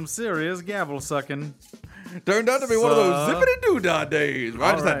 Time for some serious gavel sucking. Turned out to be one of those Suck. zippity-doo-dah days where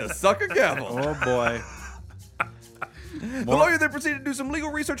I just had to right. suck a gavel. Oh boy. The lawyer then proceeded to do some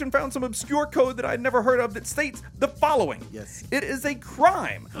legal research and found some obscure code that I'd never heard of that states the following. Yes. It is a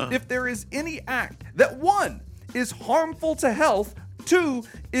crime if there is any act that, one, is harmful to health, 2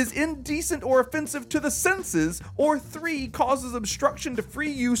 is indecent or offensive to the senses, or 3 causes obstruction to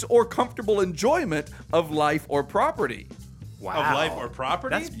free use or comfortable enjoyment of life or property. Wow. Of life or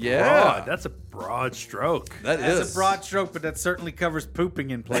property? That's Yeah. broad. That's a broad stroke. That's a broad stroke, but that certainly covers pooping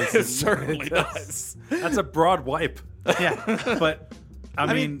in It places. certainly does. That's a broad wipe. Yeah, but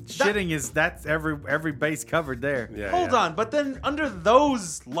I mean, that- shitting that's every base covered there. Yeah. Hold on, but then under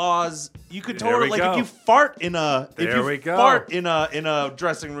those laws, you could There totally we like go. if you fart in a There we go. fart in a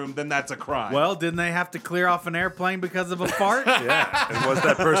dressing room, then that's a crime. Well, didn't they have to clear off an airplane because of a fart? Yeah. And was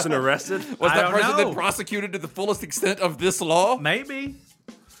that person arrested? Was I that don't person know. then prosecuted to the fullest extent of this law? Maybe.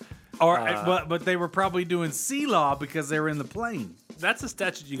 Or but they were probably doing sea law because they were in the plane. That's a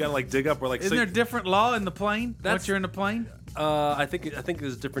statute you gotta like dig up. Where like, Isn't there different law in the plane That's- once you're in the plane? I think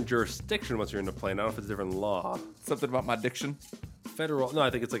there's different jurisdiction once you're in the plane. I don't know if it's different law. Something about my diction? Federal. No, I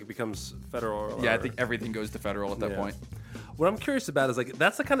think it's like it becomes federal. Yeah, I or- think everything goes to federal at that Yeah. point. What I'm curious about is like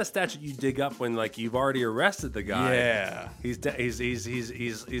that's the kind of statute you dig up when like you've already arrested the guy. Yeah. He's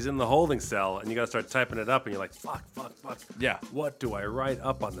in the holding cell, and you got to start typing it up, and you're like, fuck. Yeah. What do I write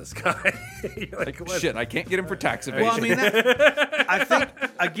up on this guy? You're like, what? Shit, I can't get him for tax evasion. Well, I mean, I think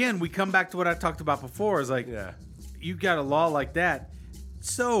again we come back to what I talked about before. Is like, Yeah. you got a law like that,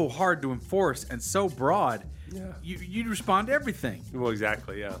 so hard to enforce and so broad. Yeah. You'd respond to everything. Well,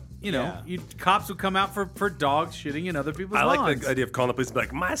 exactly. Yeah. You know, cops would come out for dogs shitting in other people's I lawns. like the idea of calling the police and be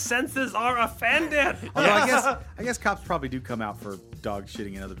like, my senses are offended. Although I guess cops probably do come out for dogs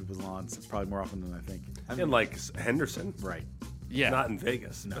shitting in other people's lawns probably more often than I think. In like Henderson. Right. yeah. Not in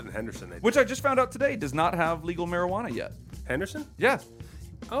Vegas, but in Henderson. They do. Which I just found out today does not have legal marijuana yet. Henderson? Yeah.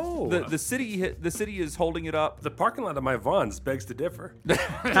 Oh. The city is holding it up. The parking lot of my Vons begs to differ.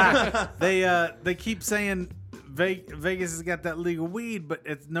 They keep saying Vegas has got that legal weed, but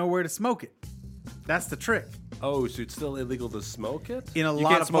it's nowhere to smoke it. That's the trick. Oh, so it's still illegal to smoke it? In a You lot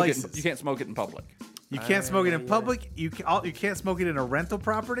can't of smoke places, it. You can't smoke it in public. You can't smoke it in public. You can't smoke it in a rental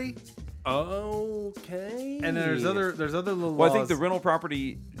property. Okay. And then there's other little Well, laws. I think the rental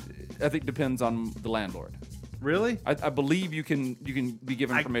property, depends on the landlord. Really? I believe you can be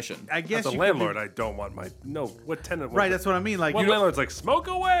given permission. I guess As a you landlord, could I don't want my what tenant? right. That's what I mean. Like What you don't- landlord's like smoke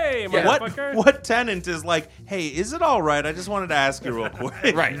away, Yeah. motherfucker. What tenant is like, hey, is it all right? I just wanted to ask you real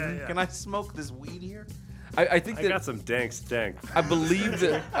quick. Right. Can I smoke this weed here? I think I that got some dank stank. I believe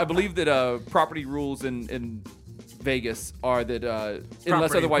that property rules in Vegas are that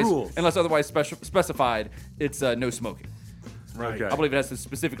unless Property rules. otherwise specified, it's no smoking. Okay. I believe it has to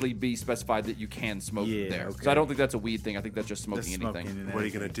specifically be specified that you can smoke Yeah, there. okay. So I don't think that's a weed thing. I think that's just the smoking anything. smoking and What are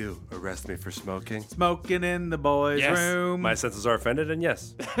you everything. gonna do? Arrest me for smoking? Smoking in the boys' Yes. room. My senses are offended, and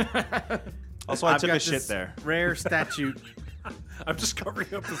yes, Also, I I've took got a shit this there. Rare statute. I'm just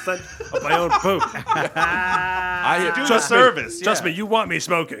covering up the scent of my own poop. I Do the Trust service. Me, trust me, you want me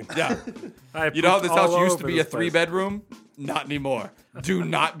smoking? yeah. I You know how pooped this house all used to over be a this place. 3-bedroom? Not anymore. Do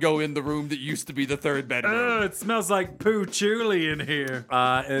not go in the room that used to be the 3rd bedroom. It smells like poo chuli in here.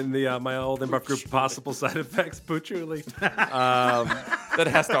 In the my old improv group, possible side effects, patchouli, That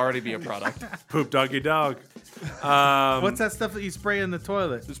has to already be a product. poop doggy dog. What's that stuff that you spray in the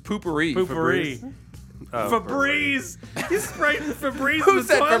toilet? It's poopery. Poopery. Febreze. You sprayed Febreze Who in the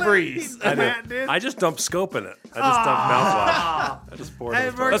said toilet? Febreze? I Matt did. did. I just dumped scope in it. I just dumped mouthwash. I just poured Hey, it. it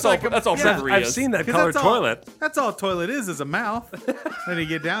in the works toilet. That's all yeah. Febreze I've is. seen that 'Cause colored that's all- toilet. That's all a toilet is a mouth. When you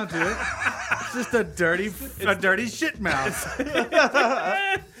get down to it, it's just a dirty shit mouth.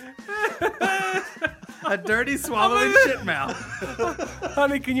 A dirty swallowing shit mouth.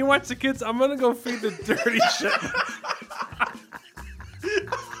 Honey, can you watch the kids? I'm gonna go feed the dirty shit.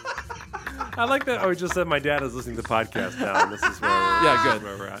 I like that. Oh, he just said my dad is listening to the podcast now, and this is where we're, Yeah, good. this is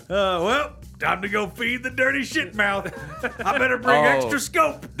where we're at. Well, time to go feed the dirty shit mouth. I better bring Oh. extra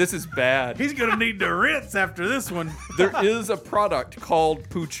scope. This is bad. He's gonna need to rinse after this one. There is a product called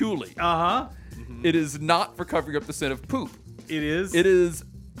patchouli. Uh huh. It is not for covering up the scent of poop. It is. It is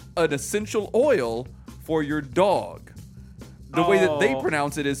an essential oil for your dog. The way that they Oh.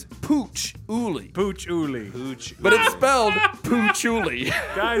 pronounce it is pooch-uli. Pooch Uli. But it's spelled poochuli.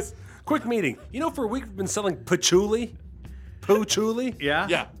 Guys, quick meeting. You know, for a week we've been selling patchouli. Patchouli? Yeah.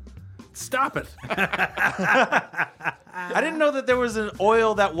 Yeah. Stop it. I didn't know that there was an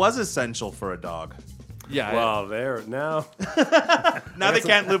oil that was essential for a dog. Yeah. Well, there now. Now they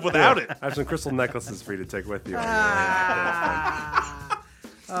can't live without it. I have some crystal necklaces for you to take with you.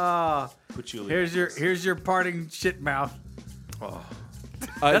 Patchouli. Here's your parting shit mouth.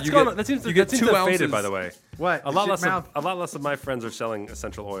 That seems you to get have 2 ounces. faded, by the way. What? A lot Shit less. mouth? A lot less of my friends are selling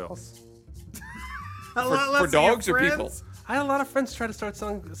essential oils. A lot less for of your dogs or people? friends? I had a lot of friends try to start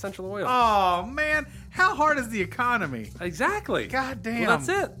selling essential oils. Oh man, how hard is the economy? Exactly. God damn. Well, that's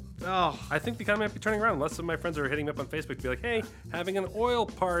it. Oh, I think the economy might be turning around. Unless some of my friends are hitting me up on Facebook to be like, hey, having an oil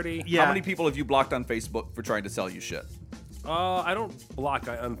party. yeah. How many people have you blocked on Facebook for trying to sell you shit? I don't block,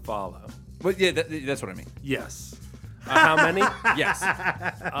 I unfollow. But yeah, that's what I mean. Yes. How many? Yes.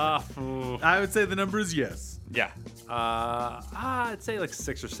 I would say the number is yes. Yeah. I'd say like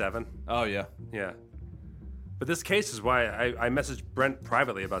 6 or 7. Oh yeah. Yeah. But this case is why I messaged Brent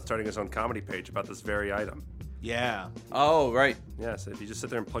privately about starting his own comedy page about this very item. Yeah. Oh right. Yes, if you just sit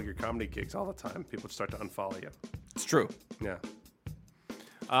there and plug your comedy gigs all the time, people start to unfollow you. It's true. Yeah.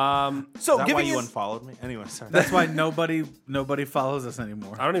 So Is that why giving you you unfollowed me? Anyway, sorry. That's why nobody follows us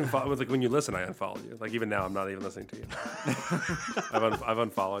anymore. I don't even follow. Like when you listen, I unfollow you. Like even now, I'm not even listening to you. I've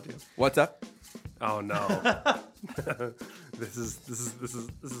unfollowed you. what's up? Oh no. This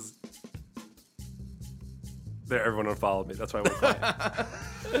is. There, everyone unfollowed me. That's why I went quiet.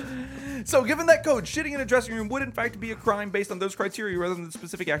 So, given that code, shitting in a dressing room would in fact be a crime based on those criteria rather than the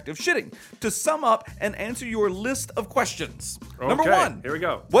specific act of shitting. To sum up and answer your list of questions. Number Okay, 1. here we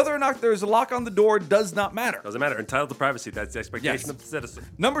go. Whether or not there's a lock on the door does not matter. Doesn't matter. Entitled to privacy. That's the expectation Yes. of the citizen.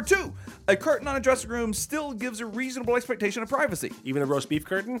 Number 2. A curtain on a dressing room still gives a reasonable expectation of privacy. Even a roast beef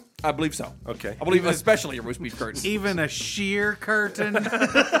curtain. I believe so. Okay. I believe especially a roast beef curtain. Even a sheer curtain.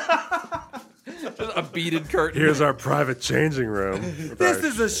 A beaded curtain. Here's our private changing room. This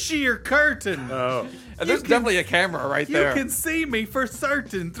is a sheer curtain. Oh. And there's definitely a camera right You there. can see me for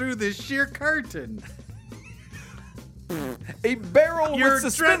certain through this sheer curtain. A barrel Your with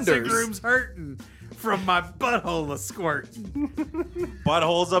suspenders. dressing room's hurting from my butthole a squirting.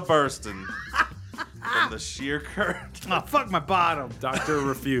 Buttholes a bursting. From the sheer curtain. Oh, fuck my bottom. Dr.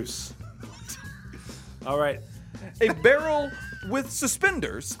 Refuse. All right. A barrel with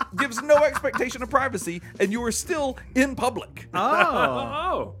suspenders gives no expectation of privacy, and you are still in public. Oh.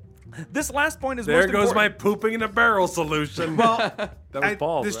 Oh. This last point is There most goes my important. pooping in a barrel solution. Well, that was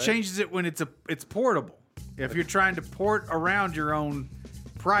balls, this right? changes it when it's portable. If you're trying to port around your own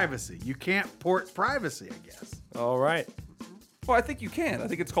privacy, you can't port privacy, I guess. All right. Well, I think you can. I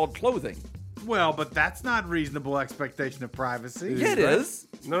think it's called clothing. Well, but that's not reasonable expectation of privacy. Yeah, it is.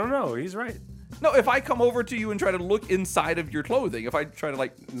 No. He's right. No, if I come over to you and try to look inside of your clothing, if I try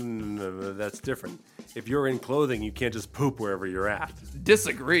to No, that's different. If you're in clothing, you can't just poop wherever you're at.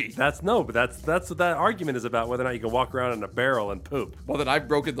 disagree. That's what that argument is about, whether or not you can walk around in a barrel and poop. Well, then I've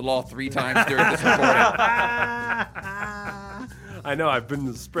broken the law 3 times during this recording. I know, I've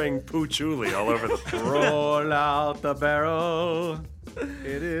been spraying poo-chuli all over the Roll out the barrel.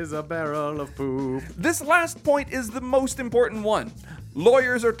 It is a barrel of poop. This last point is the most important one.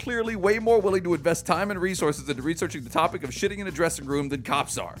 Lawyers are clearly way more willing to invest time and resources into researching the topic of shitting in a dressing room than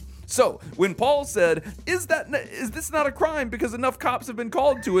cops are. So, when Paul said, is this not a crime because enough cops have been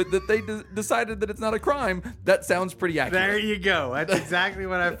called to it that they decided that it's not a crime, that sounds pretty accurate. There you go. That's exactly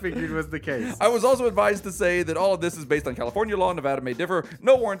what I figured was the case. I was also advised to say that all of this is based on California law. Nevada may differ.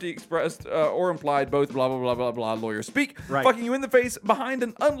 No warranty expressed or implied. Both blah, blah, blah, blah, blah. Lawyers speak. Right. Fucking you in the face behind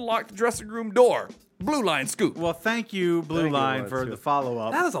an unlocked dressing room door. Blue Line Scoop. Well, thank you, Blue Thank you, Line, Line for Scoop. the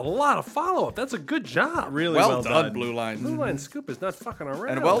follow-up. That is a lot of follow-up. That's a good job. Really well done, Blue Line. Blue Line Scoop is not fucking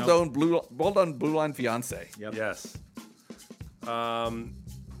around. And well done, Blue Line Fiance. Yep. Yes. All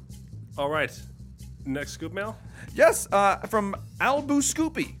right. Next scoop mail? Yes, from Albu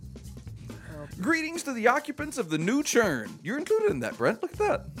Scoopy. Greetings to the occupants of the new churn. You're included in that, Brent. Look at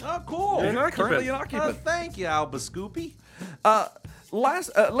that. Oh, cool. You're an occupant. Currently an occupant. Thank you, Alba Scoopy.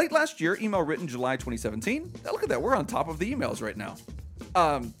 Late last year, email written July 2017. Now look at that. We're on top of the emails right now.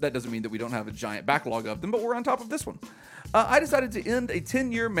 That doesn't mean that we don't have a giant backlog of them, but we're on top of this one. I decided to end a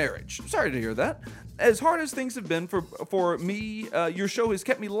 10-year marriage. Sorry to hear that. As hard as things have been for me, your show has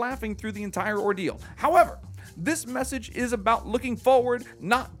kept me laughing through the entire ordeal. However, this message is about looking forward,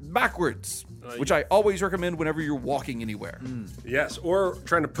 not backwards, which I always recommend whenever you're walking anywhere. Yes, or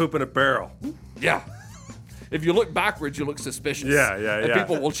trying to poop in a barrel. Yeah. If you look backwards, you look suspicious. Yeah. And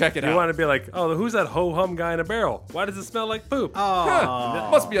people will check it You out. want to be like, oh, who's that ho-hum guy in a barrel? Why does it smell like poop? Huh,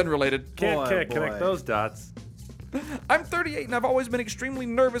 must be unrelated. Can't boy. connect those dots. I'm 38 and I've always been extremely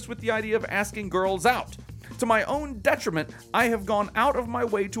nervous with the idea of asking girls out. To my own detriment, I have gone out of my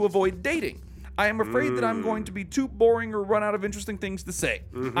way to avoid dating. I am afraid that I'm going to be too boring or run out of interesting things to say.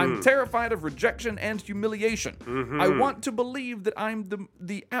 I'm terrified of rejection and humiliation. I want to believe that I'm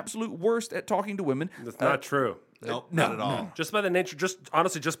the absolute worst at talking to women. That's not true. Nope, not at all. Just by the nature, just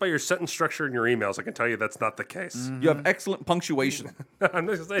by your sentence structure in your emails, I can tell you that's not the case. You have excellent punctuation. I'm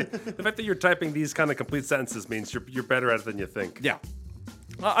just saying, the fact that you're typing these kind of complete sentences means you're better at it than you think. Yeah.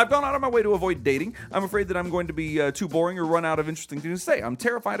 I've gone out of my way to avoid dating. I'm afraid that I'm going to be too boring or run out of interesting things to say. I'm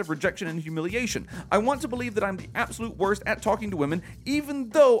terrified of rejection and humiliation. I want to believe that I'm the absolute worst at talking to women, even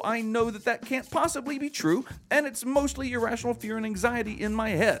though I know that that can't possibly be true, and it's mostly irrational fear and anxiety in my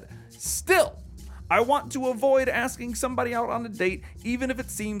head. Still, I want to avoid asking somebody out on a date, even if it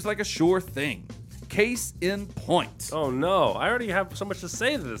seems like a sure thing. Case in point. Oh no, I already have so much to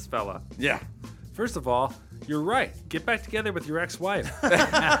say to this fella. Yeah. First of all, you're right. Get back together with your ex-wife.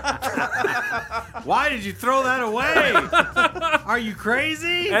 Why did you throw that away? Are you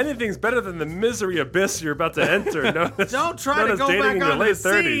crazy? Anything's better than the misery abyss you're about to enter. Don't try to go back on the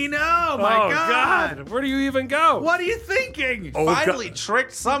scene. Oh, my God. Where do you even go? What are you thinking? Finally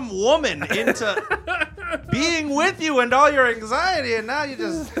tricked some woman into being with you and all your anxiety, and now you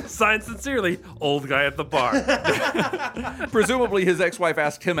just... Signed sincerely, old guy at the bar. Presumably his ex-wife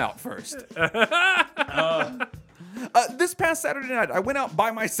asked him out first. This past Saturday night, I went out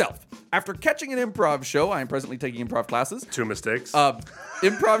by myself. After catching an improv show, I am presently taking improv classes. 2 mistakes.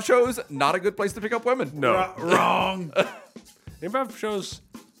 Improv shows, not a good place to pick up women. No. Wrong. Improv shows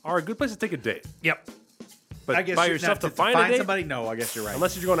are a good place to take a date. Yep. But I guess by you- yourself now, to find a date? somebody? No, I guess you're right.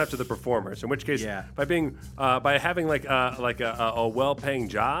 Unless you're going after the performers, in which case, Yeah. by having like a well-paying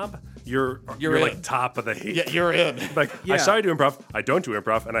job, you're in. like top of the heap. Yeah, you're in. Like, Yeah. I saw you do improv. I don't do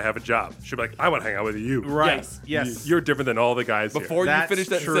improv, and I have a job. She'll be like, I want to hang out with you. Right. Yes. You're different than all the guys Before you That's finish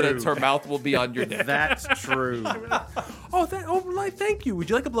that true. sentence, her mouth will be on your neck. That's true. here. Thank you. Would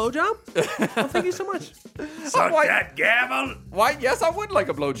you like a blowjob? Oh, thank you so much. Suck that gavel. Why, yes, I would like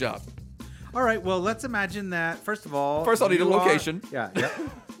a blowjob. All right, well, let's imagine that, first of all... First, I'll need a you are- location. Yeah.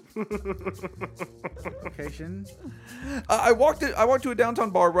 Location. I walked to a downtown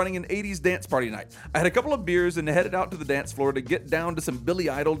bar running an 80s dance party night. I had a couple of beers and headed out to the dance floor to get down to some Billy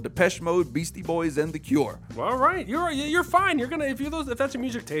Idol, Depeche Mode, Beastie Boys, and The Cure. Well, all right. You're fine. You're gonna if that's your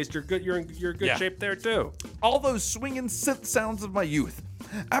music taste, you're good. You're in good Yeah. shape there too. All those swinging synth sounds of my youth.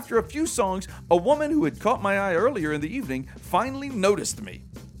 After a few songs, a woman who had caught my eye earlier in the evening finally noticed me.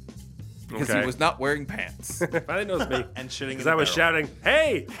 Because Okay. he was not wearing pants. Finally knows me. And shitting in Because the I was barrel. shouting,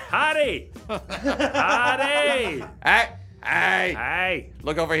 "Hey, hottie, hottie, Hey, hey,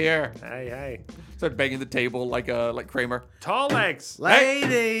 look over here. hey, hey, Started banging the table like Kramer. tall legs."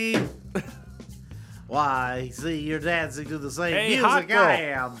 Lady! Why, see, you're dancing to the same Hey, hot music girl. I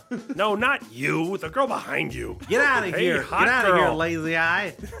am. No, not you. The girl behind you. Get out of Hey, here. hot Get out of here, girl. lazy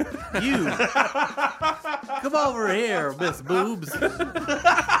eye. You. Come over here, Miss Boobs.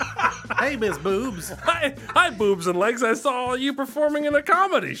 Hey, Miss Boobs. Hi, boobs and legs. I saw you performing in a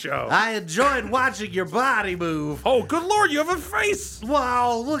comedy show. I enjoyed watching your body move. Oh, good Lord, you have a face.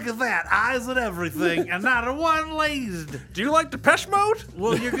 Wow, look at that. Eyes and everything, and not a one lazed. Do you like Depeche Mode?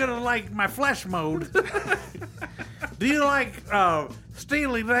 Well, you're gonna like my flesh mode. Do you like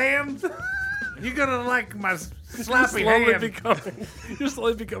Steely Dan? You're gonna like my slappy hand. You're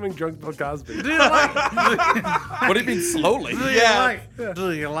slowly becoming drunk Bill Cosby. Do you like? What do you mean slowly? Do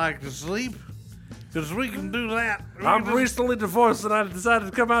you like to sleep? Because we can do that. We I'm can just- recently divorced and I decided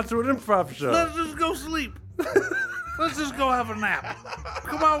to come out to an improv show. Let's just go sleep. Let's just go have a nap.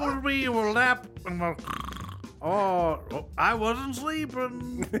 Come on with me and we'll nap and we'll. Oh, I wasn't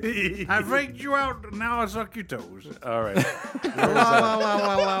sleeping. I faked you out and now I suck your toes. All right. La la la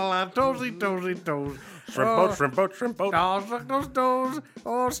la la la, toesy toesy toes. Shrimp boat, shrimp boat, shrimp boat. Oh, suck those toes.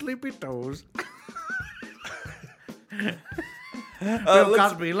 Oh, sleepy toes. Bill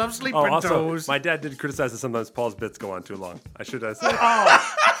Cosby loves sleeping Oh, also, toes. my dad did criticize that sometimes Paul's bits go on too long. I should have said.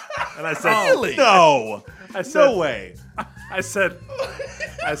 Oh. And I said, Really? No. I said, No way. I said,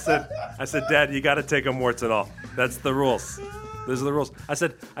 Dad, you got to take them warts and all. That's the rules. Those are the rules. I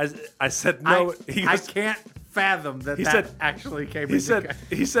said no. I can't fathom that He that said- actually came He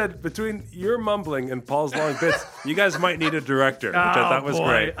into said, between your mumbling and Paul's long bits, you guys might need a director, which I thought was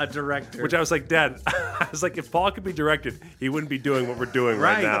great. A director. Which I was like, Dad, I was like, if Paul could be directed, he wouldn't be doing what we're doing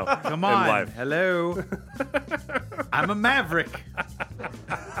right, now. Come in on. life. Hello. I'm a maverick.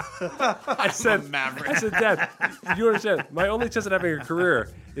 I said, Dad, you understand? My only chance at having a career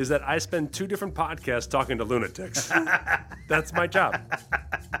is that I spend 2 different podcasts talking to lunatics. That's my job.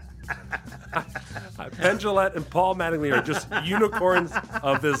 Ben Gillette and Paul Mattingly are just unicorns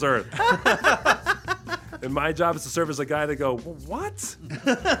of this earth. And my job is to serve as a guy that go, what?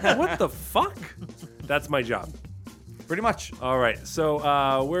 What the fuck? That's my job. Pretty much. All right.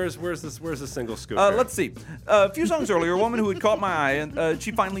 So where's the single scoop? here? Let's see. A few songs earlier, a woman who had caught my eye, and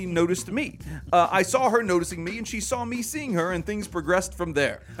she finally noticed me. I saw her noticing me, and she saw me seeing her, and things progressed from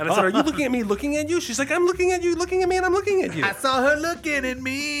there. And I said, "Are you looking at me? Looking at you?" She's like, "I'm looking at you, looking at me, and I'm looking at you." I saw her looking at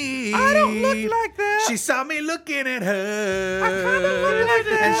me. I don't look like that. She saw me looking at her. I kinda look like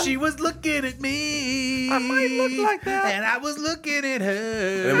that. And she was looking at me. I might look like that. And I was looking at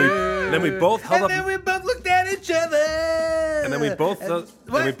her. Then we both held And up. then we both looked at each other. And then we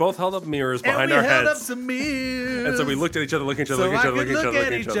both held up mirrors behind our And we held up heads. some mirrors. And so we looked at each other, looking at each other, So looking at each I other, could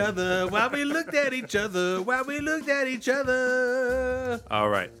looking at each other, look at looking at each other while we looked at each other, while we looked at each other. All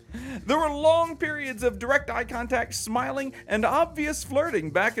right. There were long periods of direct eye contact, smiling, and obvious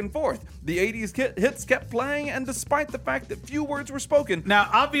flirting back and forth. The 80s hits kept playing, and despite the fact that few words were spoken, Now,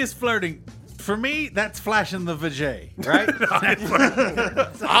 obvious flirting. For me, that's flashing the vajay, right?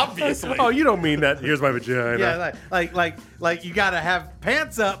 obviously. Oh, you don't mean that. Here's my vagina. Yeah, like you gotta have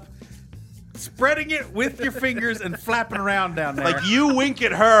pants up, spreading it with your fingers and flapping around down there. Like you wink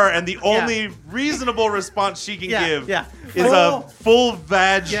at her, and the only reasonable response she can give is Full- a full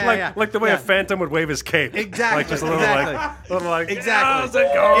vag. Yeah. Like the way a phantom would wave his cape. Exactly. Like just a little like Exactly. How's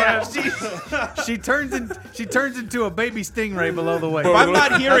it going? Yeah, she turns into a baby stingray below the waist. If I'm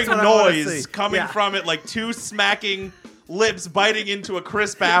not hearing That's what I wanna noise see. coming Yeah. from it, like two smacking lips biting into a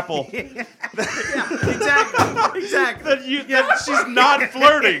crisp apple, Exactly. then she's not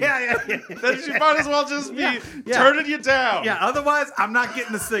flirting. Yeah. Then she might as well just be Yeah. turning you down. Yeah, otherwise I'm not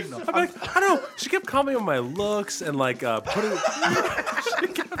getting the signal. I'm like, I don't know. She kept commenting on my looks and like putting.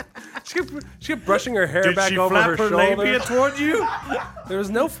 she kept brushing her hair Did back she over flap her her shoulder. labia toward you? There was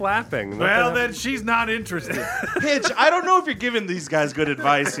no flapping. Well, then she's not interested. Hitch, I don't know if you're giving these guys good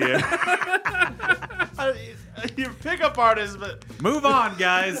advice here. You're pickup artists, but Move on,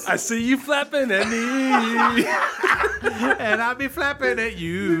 guys. I see you flapping at me. And I'll be flapping at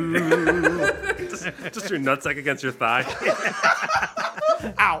you. Just your nutsack against your thigh.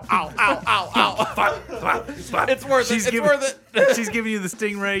 Ow, ow, ow, ow, ow. It's worth it. It's worth it. She's giving you the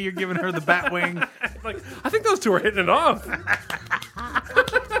stingray. You're giving her the bat wing. Like, I think those two are hitting it off.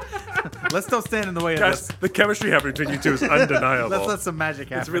 Let's don't stand in the way of Guys, this. the chemistry happening between you two is undeniable. Let's let some magic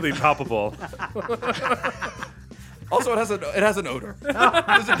happen. It's really palpable. Also, it has an odor.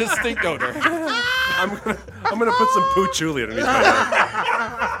 There's a distinct odor. I'm gonna put some patchouli underneath my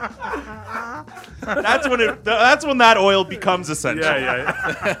nose. that's when that oil becomes essential. Yeah.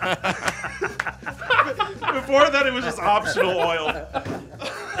 Before that, it was just optional oil.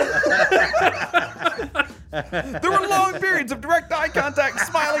 There were long periods of direct eye contact,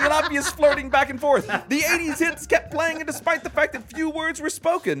 smiling, and obvious flirting back and forth. The 80s hits kept playing, and despite the fact that few words were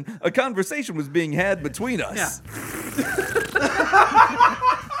spoken, a conversation was being had between us.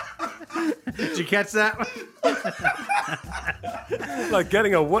 Did you catch that? Like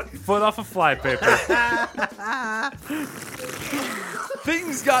getting a foot off a flypaper.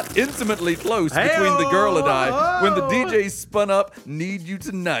 Things got intimately close between the girl and I when the DJ spun up Need You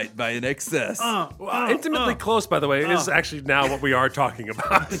Tonight by NXS. Intimately close, by the way, is actually now what we are talking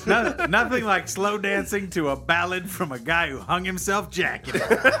about. Nothing like slow dancing to a ballad from a guy who hung himself jacketed.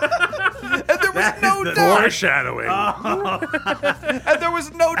 And there was no the doubt. Foreshadowing. And there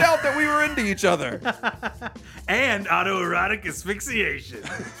was no doubt that we were into each other. And autoerotic asphyxiation.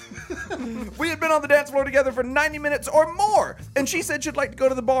 We had been on the dance floor together for 90 minutes or more, and she said she'd like to go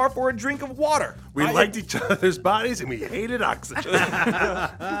to the bar for a drink of water. We liked each other's bodies and we hated oxygen.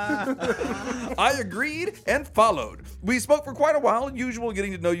 I agreed and followed. We spoke for quite a while, usual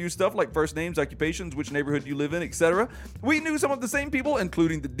getting to know you stuff like first names, occupations, which neighborhood you live in, etc. We knew some of the same people,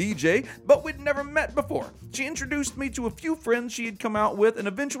 including the DJ, but we'd never met before. She introduced me to a few friends she had come out with, and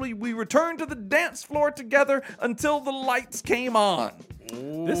eventually we returned to the dance floor together until the lights came on.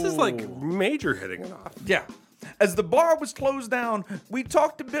 This is like major hitting it off. Yeah. As the bar was closed down, we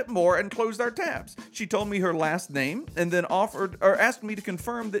talked a bit more and closed our tabs. She told me her last name and then asked me to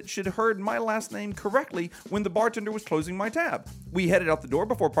confirm that she'd heard my last name correctly when the bartender was closing my tab. We headed out the door.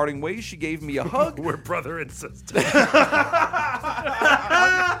 Before parting ways, she gave me a hug. We're brother and sister.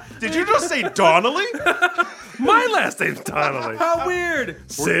 Did you just say Donnelly? My last name's Donnelly. How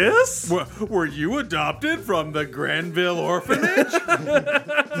weird. Sis? Were you adopted from the Granville orphanage?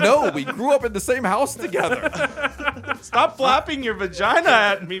 No, we grew up in the same house together. Stop flapping your vagina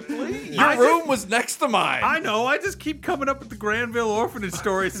at me, please. Your room was next to mine. I know. I just keep coming up with the Granville orphanage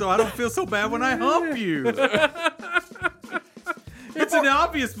story so I don't feel so bad when I hump you. It's an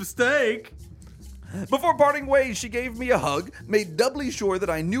obvious mistake. Before parting ways, she gave me a hug, made doubly sure that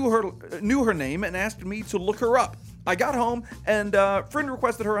I knew her name, and asked me to look her up. I got home and friend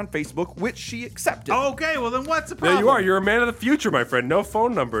requested her on Facebook, which she accepted. Okay, well then what's the problem? There you are. You're a man of the future, my friend. No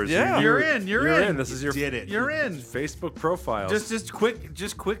phone numbers. Yeah. You're in. You're in. This is your did it. You're in. Facebook profile. Just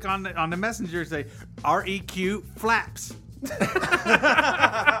quick on the messenger. Say REQ flaps,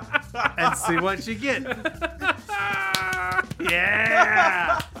 and see what you get.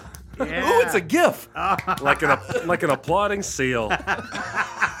 Yeah. Ooh, it's a GIF. like an applauding seal.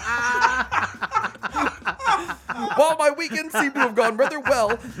 While my weekend seemed to have gone rather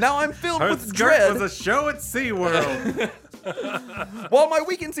well, now I'm filled with Skirt dread. was a show at SeaWorld. While my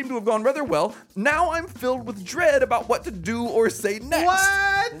weekend seemed to have gone rather well, now I'm filled with dread about what to do or say next.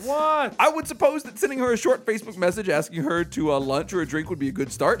 What? I would suppose that sending her a short Facebook message asking her to lunch or a drink would be a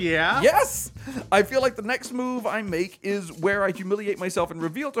good start. Yeah? Yes. I feel like the next move I make is where I humiliate myself and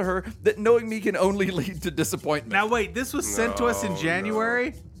reveal to her that knowing me can only lead to disappointment. Now wait, this was sent to us in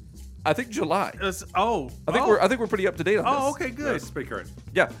January. I think July. I think I think we're pretty up to date on this. Oh, okay, good. Nice, pretty current.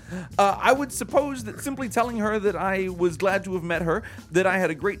 Yeah. I would suppose that simply telling her that I was glad to have met her, that I had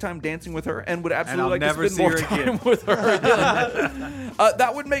a great time dancing with her, and would absolutely like to spend more time with her again.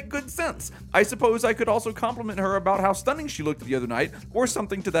 That would make good sense. I suppose I could also compliment her about how stunning she looked the other night, or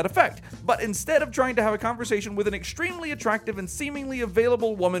something to that effect. But instead of trying to have a conversation with an extremely attractive and seemingly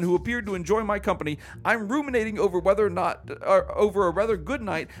available woman who appeared to enjoy my company, I'm ruminating over whether or not, over a rather good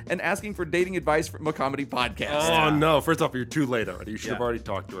night and asking for dating advice from a comedy podcast. Oh no! First off, you're too late already. You should have already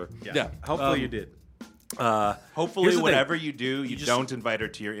talked to her. Yeah. Hopefully you did. Hopefully, Here's the whatever thing. you do, you don't invite her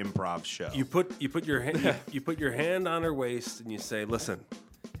to your improv show. You put your hand you put your hand on her waist and you say, "Listen,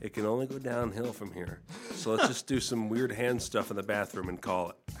 it can only go downhill from here. So let's just do some weird hand stuff in the bathroom and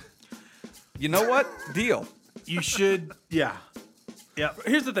call it." You know what? Deal. You should. Yeah.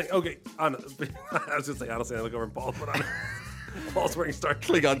 Here's the thing. Okay, I was gonna say honestly, I look over and Paul's put on. Paul's wearing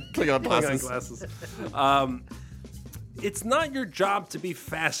Klingon glasses. It's not your job to be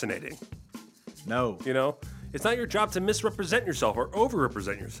fascinating. No. You know, it's not your job to misrepresent yourself or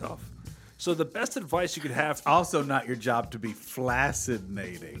overrepresent yourself. So the best advice you could have. Also, not your job to be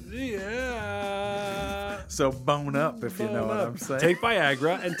fascinating. Yeah. So bone up, if you know what I'm saying. Take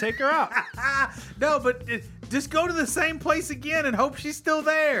Viagra and take her out. No, but just go to the same place again and hope she's still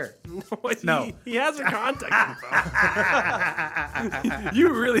there. No. He has her contact info.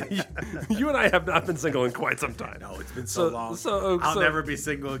 You and I have not been single in quite some time. No, it's been so long. I'll So- never be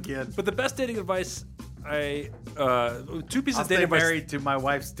single again. But the best dating advice, two pieces I'll of stay dating advice. married to my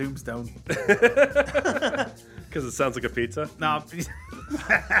wife's tombstone. Because it sounds like a pizza. No.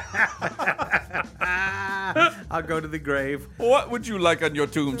 I'll go to the grave. What would you like on your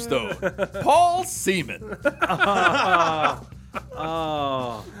tombstone? Paul Seaman.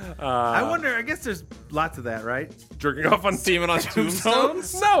 I wonder, I guess there's lots of that, right? Jerking off on Seaman on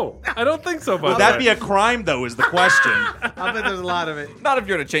tombstones? No, I don't think so. Would that be a crime, though, is the question. I bet there's a lot of it. Not if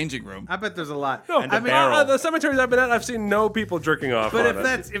you're in a changing room. I bet there's a lot. No, And a barrel. the cemeteries I've been at, I've seen no people jerking off. But on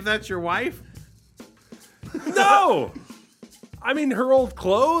if that's your wife, no, I mean her old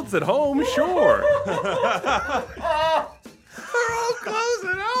clothes at home, sure. her old clothes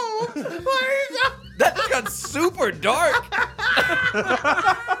at home. Where you go? That just got super dark.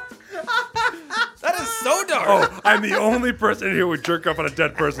 That is so dark. Oh, I'm the only person in here who would jerk off on a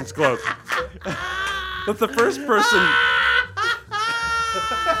dead person's clothes. But the first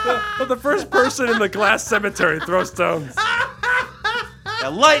person in the glass cemetery throws stones.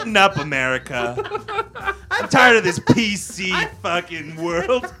 Now, lighten up, America. I'm tired of this PC fucking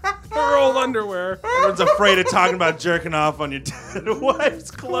world. Her old underwear. Everyone's afraid of talking about jerking off on your dead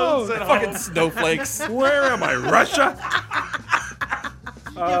wife's clothes at Fucking home. snowflakes. Where am I, Russia?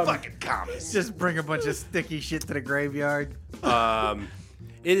 You fucking commies. Just bring a bunch of sticky shit to the graveyard.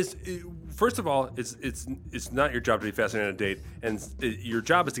 It is. First of all, it's not your job to be fascinated on a date, and your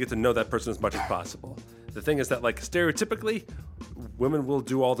job is to get to know that person as much as possible. The thing is that, like, stereotypically, women will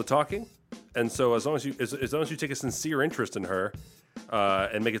do all the talking, and so as long as you take a sincere interest in her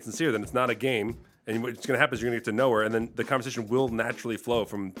and make it sincere, then it's not a game. And what's going to happen is you're going to get to know her, and then the conversation will naturally flow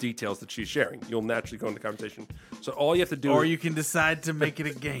from details that she's sharing. You'll naturally go into conversation. So all you have to do, Or you can decide to make it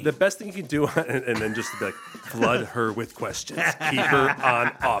a game. the best thing you can do, and then just be like, flood her with questions. Keep her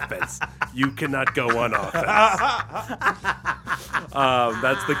on offense. You cannot go on offense.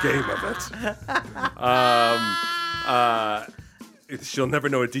 That's the game of it. She'll never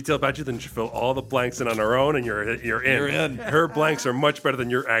know a detail about you. Then she'll fill all the blanks in on her own, and you're in. You're in. Her blanks are much better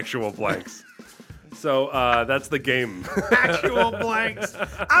than your actual blanks. So that's the game. Actual blanks.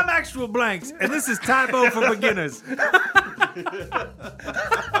 I'm actual blanks, and this is Tybo for beginners.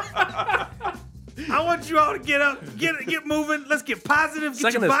 I want you all to get up, get moving. Let's get positive. Get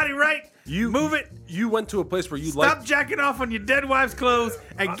Second your is, body right. Move it. You went to a place where you Stop jacking off on your dead wife's clothes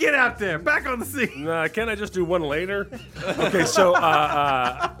and get out there. Back on the scene. Can't I just do one later? Okay, so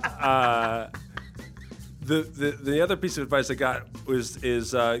the other piece of advice I got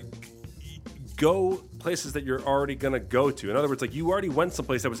is go places that you're already gonna go to. In other words, like you already went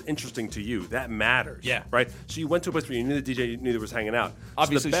someplace that was interesting to you. That matters. Yeah. Right. So you went to a place where you knew the DJ, you knew there was hanging out.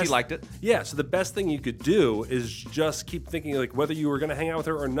 Obviously, she liked it. Yeah. So the best thing you could do is just keep thinking like whether you were gonna hang out with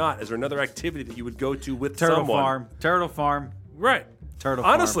her or not. Is there another activity that you would go to with someone? Turtle Farm. Right. Turtle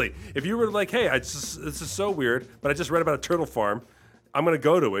Farm. Honestly, if you were like, hey, this is so weird, but I just read about a turtle farm. I'm going to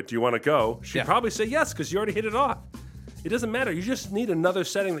go to it. Do you want to go? She'd probably say yes because you already hit it off. It doesn't matter. You just need another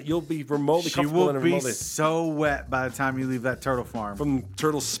setting that you'll be remotely She comfortable in. will be so wet by the time you leave that turtle farm. From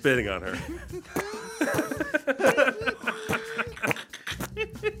turtles spitting on her.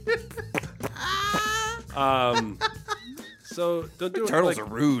 So don't do it. Turtles are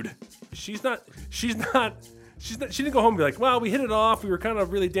rude. She didn't go home and be like, well, we hit it off. We were kind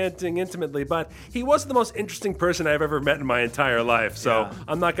of really dancing intimately, but he wasn't the most interesting person I've ever met in my entire life. So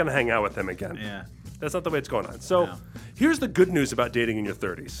I'm not going to hang out with him again. Yeah. That's not the way it's going on. So here's the good news about dating in your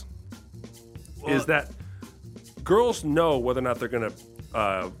 30s is that girls know whether or not they're going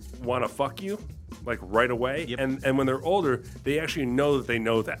to want to fuck you like right away. Yep. And when they're older, they actually know that they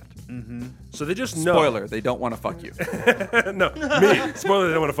know that. Mm-hmm. So they just know. Spoiler, they don't want to fuck you. No, me. Spoiler,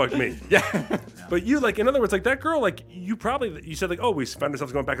 they don't want to fuck me. Yeah. But you, like, in other words, like that girl, like, you said, like, oh, we found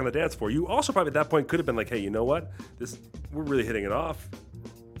ourselves going back on the dance floor. You also probably at that point could have been like, hey, you know what? We're really hitting it off.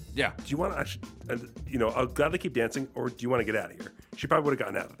 Yeah. Do you want to actually, I'll gladly keep dancing, or do you want to get out of here? She probably would have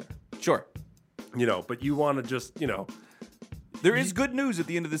gotten out of there. Sure. But you want to just, There is good news at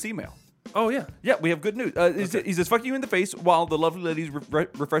the end of this email. oh, yeah. Yeah, we have good news. He says, fuck you in the face while the lovely lady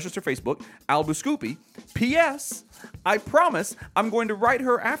refreshes her Facebook. Albu Scoopy. P.S. I promise I'm going to write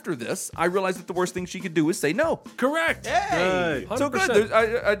her after this. I realize that the worst thing she could do is say no. Correct. Hey. So 100%. good.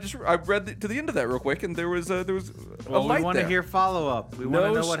 I read to the end of that real quick, and there was a light we want to there. hear follow-up. We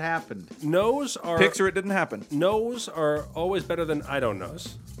want to know what happened. No's are Picture it didn't happen. No's are always better than I don't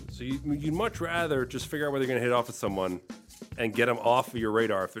knows. So you'd much rather just figure out whether you're going to hit it off with someone and get them off of your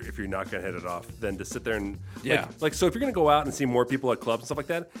radar if you're not going to hit it off than to sit there and like so if you're going to go out and see more people at clubs and stuff like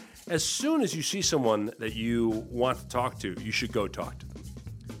that, as soon as you see someone that you want to talk to, you should go talk to them.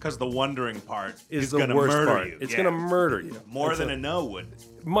 Because the wondering part Is going the to worst murder part. you. It's going to murder you. More than a no would.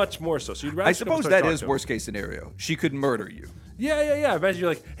 Much more so. So you'd rather I sit up and suppose start that talking is to them. worst case scenario. She could murder you. Yeah. Imagine you're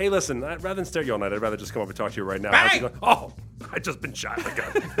like, hey, listen, rather than stare at you all night, I'd rather just come up and talk to you right now. How's it going? Oh, I just been shot. My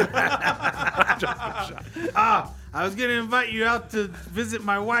God. I just been shot. I was going to invite you out to visit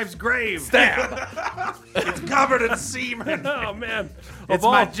my wife's grave. Stab! It's covered in semen. Oh man, It's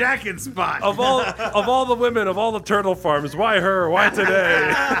my jacking spot. of all the women of all the turtle farms, why her? Why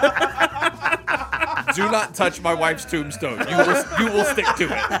today? Do not touch my wife's tombstone. You will stick to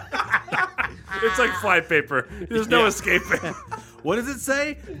it. It's like flypaper. There's no escaping. What does it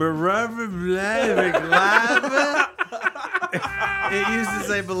say? It used to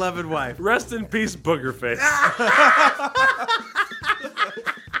say beloved wife. Rest in peace, booger face.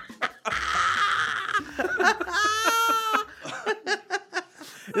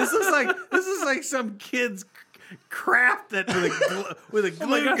 This is like some kid's craft that with a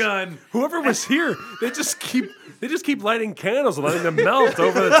glue gosh. gun. Whoever was here, they just keep lighting candles and letting them melt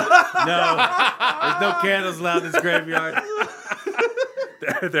over the. No, there's no candles allowed in this graveyard.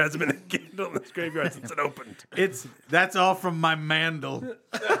 There hasn't been a candle in this graveyard since it opened. That's all from my mandel.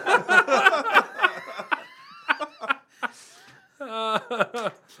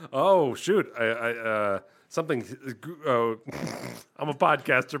 Oh shoot! I something. I'm a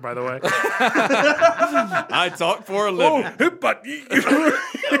podcaster, by the way. I talk for a living. Oh, but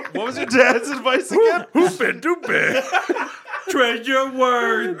What was your dad's advice again? hoopin' doopin'. Treasure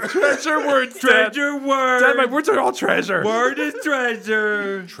words. Treasure words, Dad. Treasure words. Dad, my words are all treasure. Word is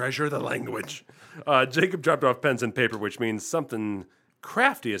treasure. Treasure the language. Jacob dropped off pens and paper, which means something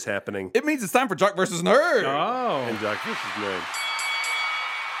crafty is happening. It means it's time for Jock Vs Nerd. Oh. And Jock Vs Nerd.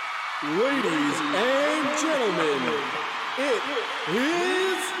 Ladies and gentlemen, it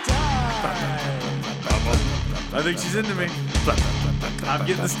is time. I think she's into me. I'm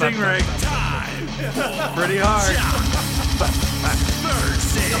getting the stingray. Pretty hard.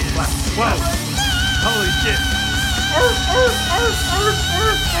 Whoa. Holy shit.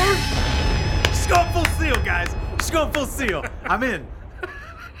 Just going full seal, guys. Just going full seal. I'm in.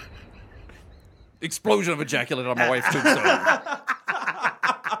 Explosion of ejaculate on my wife's tombstone.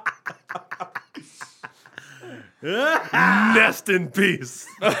 Nest in peace.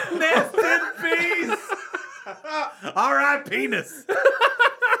 Nest in peace. All right, penis.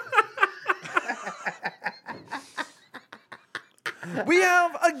 We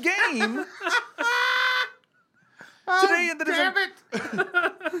have a game today that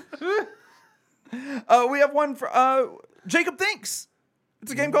is. We have one for Jacob Thinks.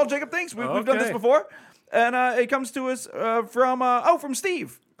 It's a game called Jacob Thinks. We've done this Okay. before, and it comes to us from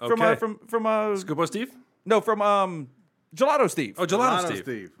Steve. Okay. From Scupo Steve? no from Gelato Steve. Oh, Gelato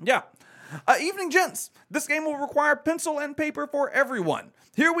Steve. Yeah. Evening, gents. This game will require pencil and paper for everyone.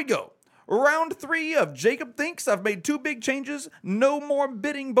 Here we go. Round 3 of Jacob Thinks. I've made 2 big changes. No more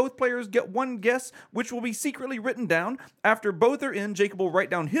bidding. Both players get 1 guess, which will be secretly written down. After both are in, Jacob will write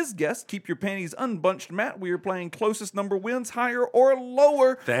down his guess. Keep your panties unbunched, Matt. We are playing closest number wins, higher or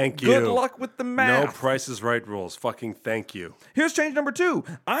lower. Thank you. Good luck with the math. No Price is Right rules. Fucking thank you. Here's change number 2.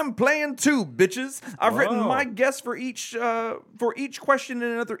 I'm playing 2, bitches. I've written my guess for each question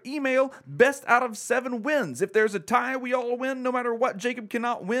in another email. Best out of 7 wins. If there's a tie, we all win. No matter what, Jacob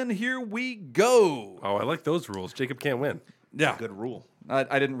cannot win. Here we go. Oh, I like those rules. Jacob can't win. Yeah. Good rule.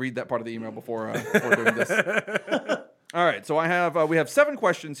 I didn't read that part of the email before doing this. All right, so we have 7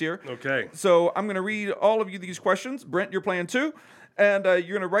 questions here. Okay. So I'm going to read all of you these questions. Brent, you're playing 2, and you're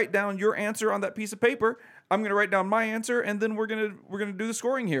going to write down your answer on that piece of paper. I'm going to write down my answer, and then we're going to do the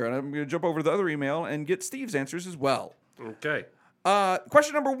scoring here, and I'm going to jump over to the other email and get Steve's answers as well. Okay.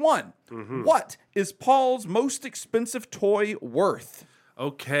 Question number 1: What is Paul's most expensive toy worth?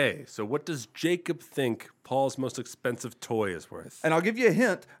 Okay. So what does Jacob think Paul's most expensive toy is worth? And I'll give you a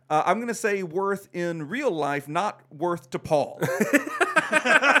hint. I'm going to say worth in real life, not worth to Paul.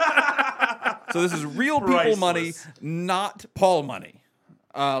 So this is real people money, not Paul money.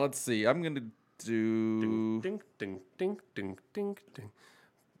 Let's see. I'm going to do... Ding, ding, ding, ding, ding, ding.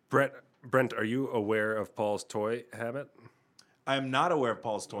 Brent, are you aware of Paul's toy habit? I am not aware of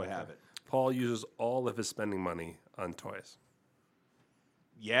Paul's toy habit. Paul uses all of his spending money on toys.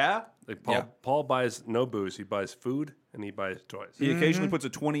 Yeah? Like Paul buys no booze. He buys food and he buys toys. He occasionally puts a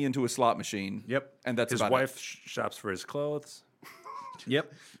 20 into a slot machine. Yep. And that's His about wife it. shops for his clothes.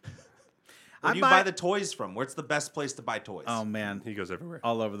 Yep. Where do you buy the toys from? Where's the best place to buy toys? Oh man, He goes everywhere.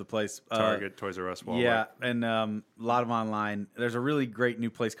 all over the place. Target, Toys R Us, Walmart. Yeah, and a lot of online. There's a really great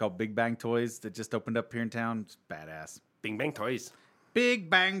new place called Big Bang Toys that just opened up here in town. It's badass. Bing Bang Toys. Big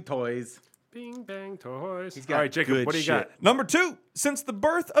Bang Toys. Bing Bang Toys. got All right, Jacob, good what do you shit. got? Number 2, since the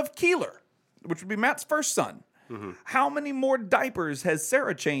birth of Keeler, which would be Matt's first son, how many more diapers has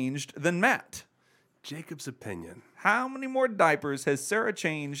Sarah changed than Matt? Jacob's opinion. How many more diapers has Sarah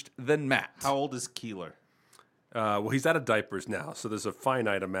changed than Matt? How old is Keeler? Well, he's out of diapers now, so there's a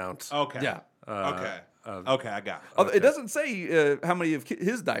finite amount. Okay. Yeah. Okay. Okay, I got it. Although it doesn't say how many of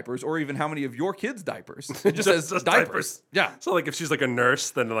his diapers or even how many of your kids' diapers. It just says diapers. Yeah, So, like, if she's like a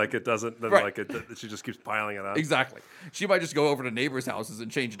nurse, then like it doesn't. Then Right. she just keeps piling it on. exactly. She might just go over to neighbors' houses and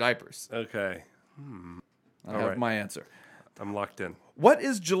change diapers. Okay, I have right. my answer. I'm locked in. What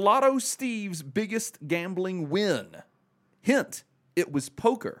is Gelato Steve's biggest gambling win? Hint, it was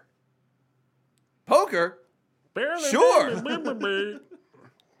poker. Poker? Sure.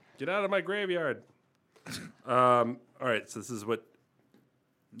 Get out of my graveyard. All right, so this is what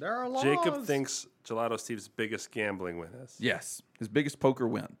There are laws. Jacob thinks Gelato Steve's biggest gambling win is. Yes, his biggest poker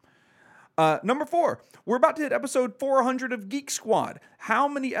win. Number 4, we're about to hit episode 400 of Geek Squad. How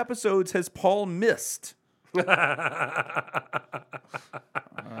many episodes has Paul missed? Let's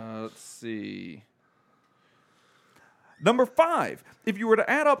see. Number 5, if you were to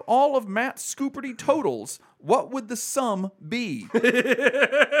add up all of Matt's Scooperty totals, what would the sum be?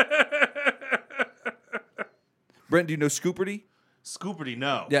 Brent, do you know Scooperty? Scooperty,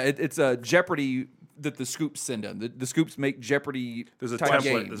 no. Yeah, it's a Jeopardy that the Scoops send in. The Scoops make Jeopardy There's a type template.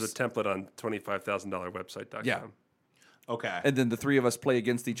 games. There's a template on $25,000 website.com. Yeah. Okay. And then the 3 of us play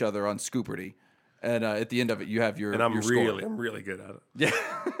against each other on Scooperty. And at the end of it, you have your And I'm your score. really good at it. Yeah.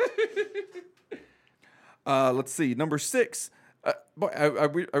 Let's see. Number 6. Boy, I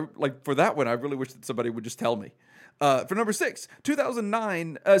like for that one, I really wish that somebody would just tell me. For number 6,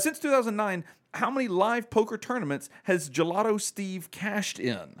 2009. Since 2009, how many live poker tournaments has Gelato Steve cashed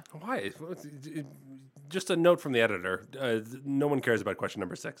in? Why? Just a note from the editor. No one cares about question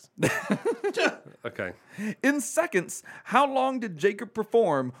number 6. Okay. In seconds, how long did Jacob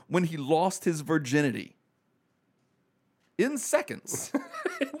perform when he lost his virginity? In seconds.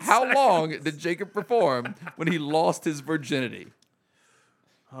 How long did Jacob perform when he lost his virginity?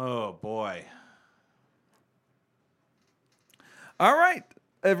 Oh, boy. All right.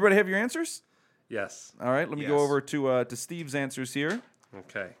 Everybody have your answers? Yes. All right. Let me go Yes. over to Steve's answers here.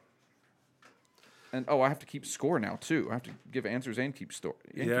 Okay. And I have to keep score now too. I have to give answers and keep score.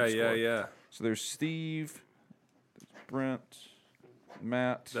 Yeah. So there's Steve, there's Brent,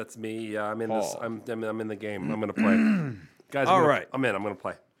 Matt. That's me. Yeah, I'm in Paul. this. I'm in the game. I'm gonna play, guys. All right. I'm in. I'm gonna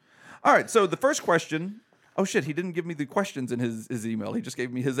play. All right, so the first question. Oh, shit, he didn't give me the questions in his email. He just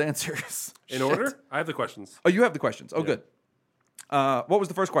gave me his answers. In Shit. order? I have the questions. Oh, you have the questions. Oh, good. What was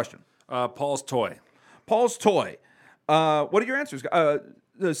the first question? Paul's toy. Paul's toy. What are your answers?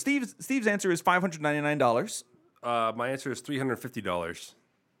 Steve's answer is $599. My answer is $350.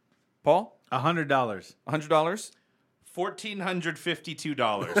 Paul? $100. $100?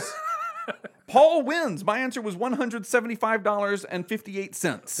 $1,452. Paul wins. My answer was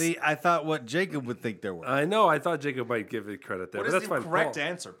 $175.58. See, I thought what Jacob would think there were. I know. I thought Jacob might give it credit there, What but is that's the fine. correct Paul.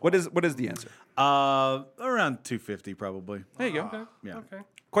 answer? What is the answer? Around 250 probably. There you go. Yeah. Okay.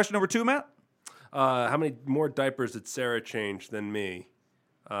 Question number 2, Matt? How many more diapers did Sarah change than me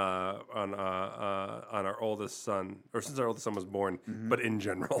on our oldest son, or since our oldest son was born, but in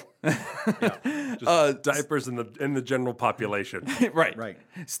general, just diapers in the general population. Right. Right.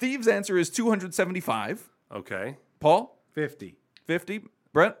 Steve's answer is 275. Okay. Paul? 50. 50.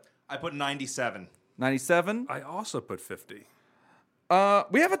 Brent? I put 97. 97. I also put 50. We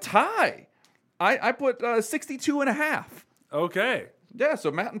have a tie. I put 62 and a half. Okay. Yeah,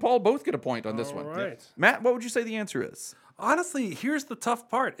 so Matt and Paul both get a point on this one. All right. Matt, what would you say the answer is? Honestly, here's the tough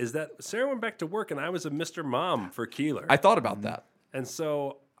part: is that Sarah went back to work, and I was a Mr. Mom for Keeler, I thought about that. and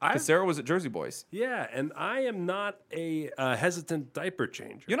so I. Because Sarah was at Jersey Boys. Yeah, and I am not a hesitant diaper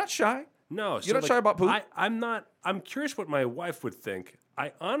changer. You're not shy. No, You're not shy about poop? I'm not. I'm curious what my wife would think.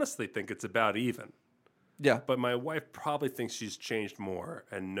 I honestly think it's about even, Yeah, but my wife probably thinks she's changed more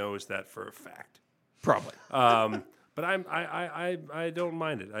and knows that for a fact. probably. But I don't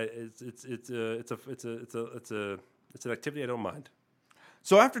mind it. It's an activity I don't mind.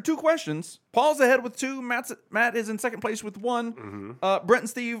 So after 2 questions, Paul's ahead with 2. Matt is in second place with 1. Brent and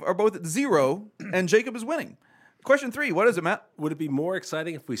Steve are both at 0, and Jacob is winning. Question 3, what is it, Matt? Would it be more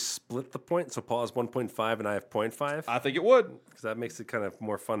exciting if we split the point? So Paul has 1.5 and I have 0.5? I think it would. Because that makes it kind of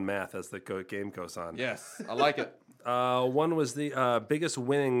more fun math as the game goes on. Yes, I like it. One was the biggest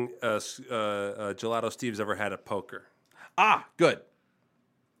winning Gelato Steve's ever had at poker. Ah, good.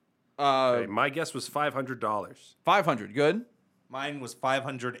 Okay, my guess was $500. 500, good. Mine was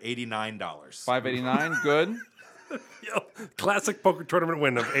 $589. 589, good. Yo, classic poker tournament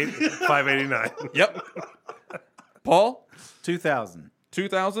win of $589. Yep. Paul? 2,000.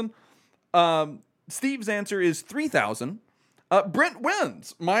 2,000. Steve's answer is 3,000. Brent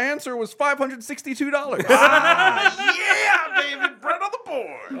wins. My answer was $562. Yeah, baby. Brent on the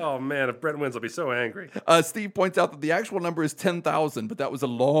board. Oh man, if Brent wins, I'll be so angry. Steve points out that the actual number is 10,000, but that was a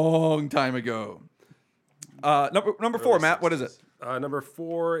long time ago. Number 4, Matt, what is it? Number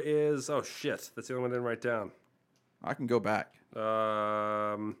 4 is shit. That's the only one I didn't write down. I can go back.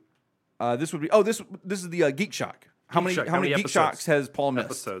 Um, This would be this is the Geek Shock. How many Shock. Geek episodes? Shocks has Paul missed?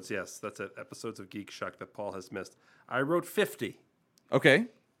 Episodes, yes, that's it. Episodes of Geek Shock that Paul has missed. I wrote 50. Okay.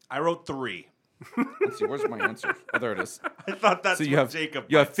 I wrote 3. Let's see. Where's my answer? Oh, there it is. I thought that's So you what have Jacob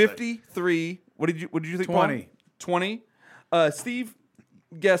You have might say. 53. What did you think? 20. Paul? 20. Steve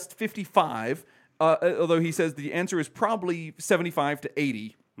guessed 55. Although he says the answer is probably 75 to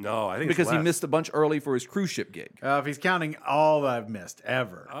 80 No, I think because it's he less. missed a bunch early for his cruise ship gig. If he's counting all that I've missed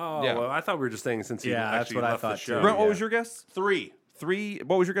ever. Oh, Yeah. well, I thought we were just saying since he Yeah, that's actually what I left the thought, show. too. Brent, what yeah. was your guess? 3. 3.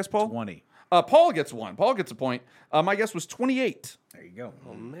 What was your guess, Paul? 20. Paul gets 1. Paul gets a point. My guess was 28. There you go.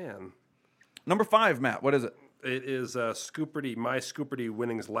 Oh man, Number 5, Matt. What is it? it is Scooperty, my Scooperty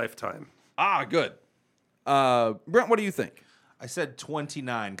winnings lifetime. Ah, good. Brent, what do you think? I said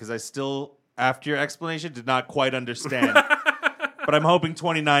 29 because I still, after your explanation, did not quite understand. But I'm hoping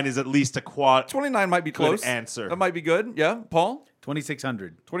 29 is at least a quad. 29 might be close. answer. That might be good. Yeah. Paul?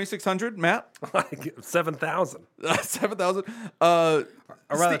 2,600. 2,600. Matt? 7,000. 7,000. Or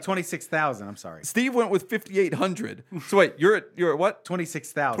rather, 26,000. I'm sorry. Steve went with 5,800. So wait, you're at what?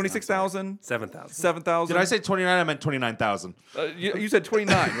 26,000. 26,000? 7,000. 7,000? Did I say 29? I meant 29,000. You said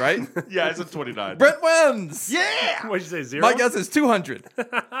 29, right? Yeah, I said 29. Brent wins. Yeah! What'd you say, 0? My guess is 200.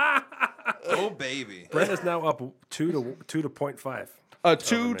 Oh, baby. Brent is now up 2 to 0.5.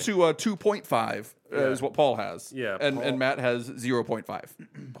 2 to 2.5 is what Paul has. Yeah, And Paul- and Matt has 0.5.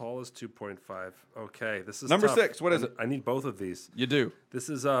 Paul is 2.5. Okay, this is Number tough. 6, what is it? I need both of these. You do. This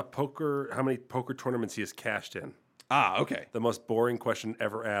is poker. How many poker tournaments he has cashed in? Ah, okay. The most boring question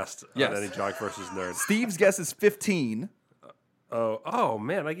ever asked Yes. on any Jock versus Nerd. Steve's guess is 15. Oh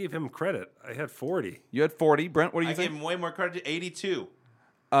man, I gave him credit. I had 40. You had 40. Brent, what do I you gave think? him way more credit. 82.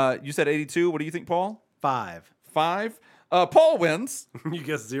 You said 82. What do you think, Paul? 5. 5. Paul wins. You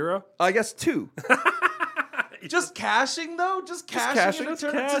guessed 0. I guess 2. Just cashing though? Just cashing in a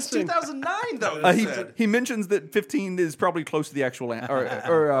tournament since cashing. 2009 though. He mentions that 15 is probably close to the actual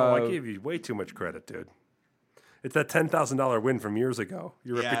I gave you way too much credit, dude. It's that $10,000 win from years ago.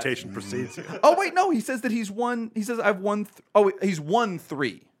 Your Yeah. reputation precedes you. Oh wait, no, he says that he's won. He says I've won. He's won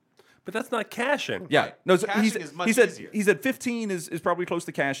 3. But that's not cashing. Yeah, no. So Cashing is much he said easier. he said 15 is probably close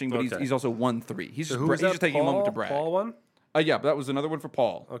to cashing, but Okay. he's also won 3. He's So just who was he's that? just taking a moment to brag. Paul won? Yeah, but that was another one for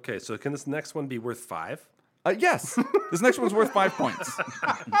Paul. Okay, so can this next one be worth 5? Yes, this next one's worth 5 points.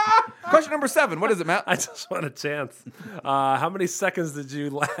 Question number 7. What is it, Matt? I just want a chance. How many seconds did you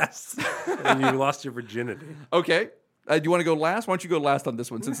last when you lost your virginity? Okay. Do you want to go last? Why don't you go last on this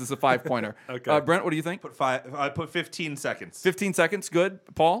one since it's a 5-pointer? Okay. Brent, what do you think? I put 15 seconds. 15 seconds. Good.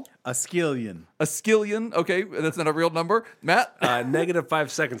 Paul? A skillion. A skillion. Okay, that's not a real number. Matt? Negative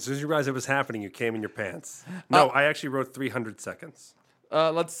 5 seconds. As soon as you realized it was happening, you came in your pants. No, I actually wrote 300 seconds,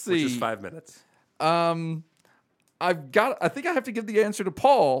 Let's see. which is 5 minutes. I think I have to give the answer to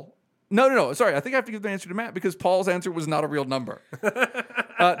Paul. No. Sorry, I think I have to give the answer to Matt because Paul's answer was not a real number.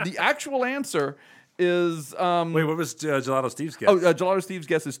 The actual answer is Wait, what was Gelato Steve's guess? Gelato Steve's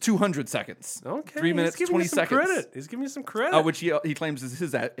guess is 200 seconds. Okay, 3 minutes, he's giving 20 you some seconds. Credit. He's giving you some credit. Which he claims is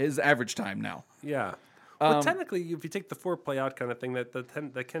his average time now. Yeah. Well, technically, if you take the foreplay out kind of thing,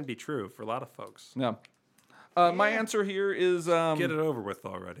 that can be true for a lot of folks. Yeah. My answer here is Get it over with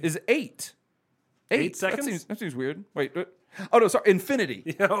already. is 8. 8 seconds? That seems weird. Wait. Oh no, sorry.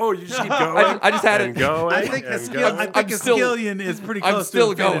 Infinity. Oh, you just keep going. I just had and it. Going I think and a going. skillion is pretty I'm close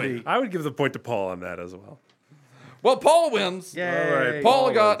still to infinity. going. I would give the point to Paul on that as well. Well, Paul wins. Yay. All right,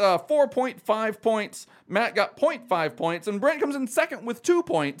 Paul got 4.5 points. Matt got 0.5 points, and Brent comes in second with 2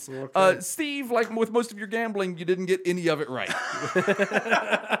 points. Steve, like with most of your gambling, you didn't get any of it right.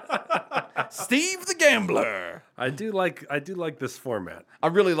 Steve the Gambler. I do like this format. I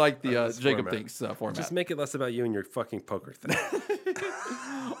really like the this Jacob format. Thinks format. Just make it less about you and your fucking poker thing.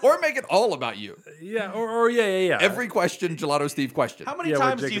 Or make it all about you. Yeah, or yeah. Every question, Gelato Steve question. How many Yeah, what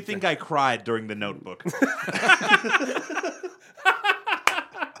times do you Jacob think I cried during the Notebook?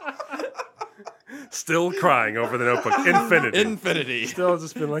 Still crying over the Notebook. Infinity. Infinity. Still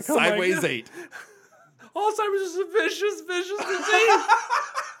just been like, oh my Sideways God. 8. Alzheimer's is a vicious disease.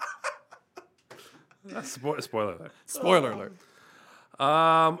 Spoiler alert. Spoiler alert.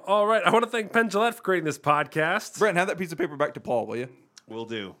 All right. I want to thank Penn Jillette for creating this podcast. Brent, hand that piece of paper back to Paul, will you? Will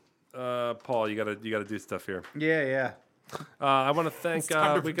do. Paul, you gotta do stuff here. Yeah. I want to thank.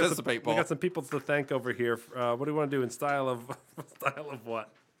 time to we got participate, Paul. we got some people to thank over here. What do you want to do in style of what?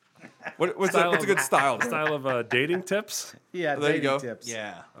 What's a good style? Style of dating tips. Yeah, There you dating go. tips.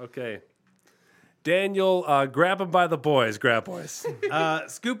 Yeah. Okay. Daniel, grab him by the boys. Grab boys.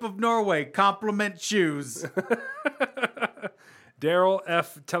 Scoop of Norway, compliment shoes. Daryl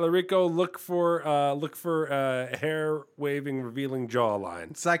F. Tellerico, look for hair waving revealing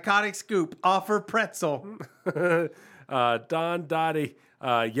jawline. Psychotic Scoop, offer pretzel. Don Dottie,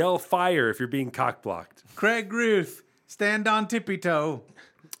 yell fire if you're being cock blocked. Craig Ruth, stand on tippy toe.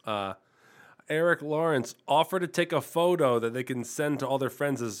 Eric Lawrence, offer to take a photo that they can send to all their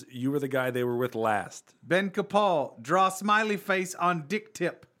friends as you were the guy they were with last. Ben Capal, draw smiley face on dick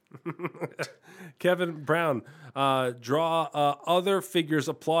tip. Kevin Brown, draw other figures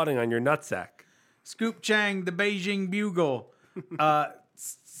applauding on your nutsack. Scoop Chang, the Beijing Bugle.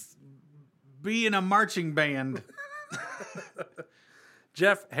 Be in a marching band.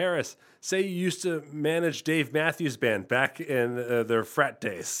 Jeff Harris, say you used to manage Dave Matthews Band back in their frat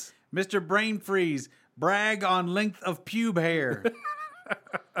days. Mr. Brain Freeze, brag on length of pube hair.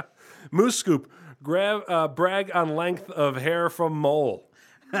 Moose Scoop, brag on length of hair from mole.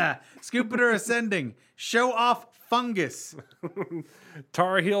 Scoopeter Ascending, show off fungus.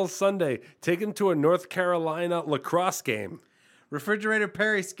 Tar Heel Sunday, take him to a North Carolina lacrosse game. Refrigerator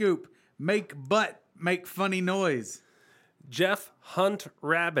Perry Scoop, make butt make funny noise. Jeff Hunt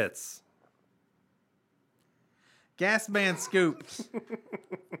Rabbits. Gasman Scoop.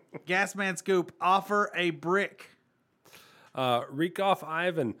 Gasman Scoop, offer a brick. Reekoff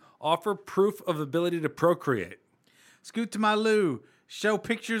Ivan, offer proof of ability to procreate. Scoot to my Lou, show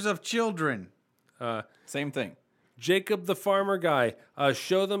pictures of children. Same thing. Jacob the Farmer Guy,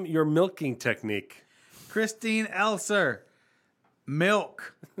 show them your milking technique. Christine Elser,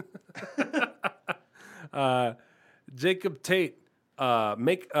 milk. Jacob Tate,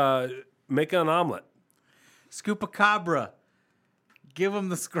 make an omelet. Scoopacabra, give him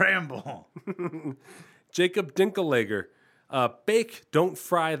the scramble. Jacob Dinklelager, bake, don't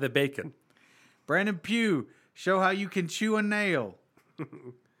fry the bacon. Brandon Pugh, show how you can chew a nail.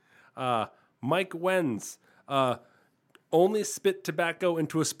 Mike Wenz, only spit tobacco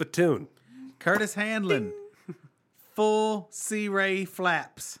into a spittoon. Curtis Hanlon, full Sea Ray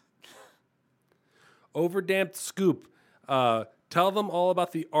flaps. Overdamped scoop. Tell them all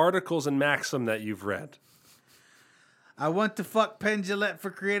about the articles in Maxim that you've read. I want to fuck Penn Jillette for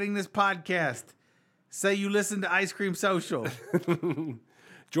creating this podcast. Say you listen to Ice Cream Social.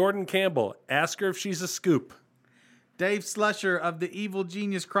 Jordan Campbell. Ask her if she's a scoop. Dave Slusher of the Evil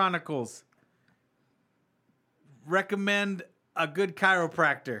Genius Chronicles. Recommend a good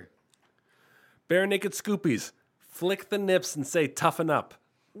chiropractor. Bare Naked Scoopies. Flick the nips and say toughen up.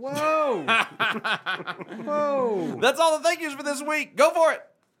 Whoa. That's all the thank yous for this week. Go for it.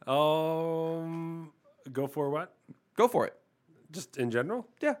 Go for what? Go for it. Just in general?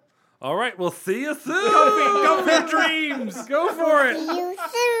 Yeah. All right, we'll see you soon. Go for your dreams. Go for it.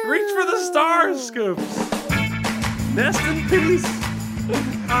 Reach for the stars, Scoops. Nest in peace.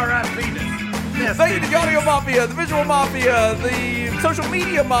 All right, penis. Thank you to the Audio Mafia, the Visual Mafia, the Social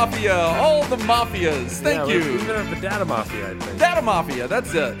Media Mafia, all the mafias. Thank you. We're gonna have the Data Mafia, I think. Data Mafia,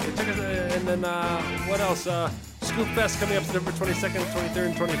 that's it. Check us, and then what else? Scoop Fest coming up September 22nd, 23rd,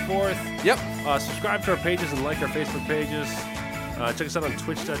 and 24th. Yep. Subscribe to our pages and like our Facebook pages. Check us out on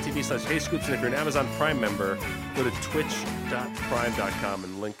twitch.tv/HeyScoops. And if you're an Amazon Prime member, go to twitch.prime.com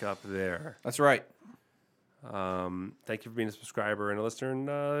and link up there. That's right. Thank you for being a subscriber and a listener. And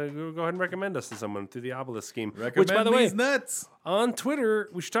go ahead and recommend us to someone through the Obelisk scheme. Recommend Which, by the way, these nuts. on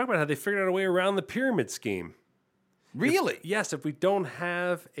Twitter, we should talk about how they figured out a way around the pyramid scheme. Really? Yes, if we don't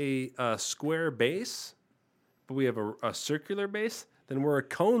have a square base, but we have a circular base, then we're a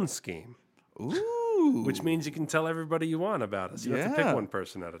cone scheme. Ooh. Which means you can tell everybody you want about us. You don't have to pick one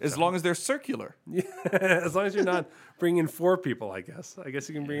person at a time. As long as they're circular. Yeah, as long as you're not bringing in 4 people, I guess. I guess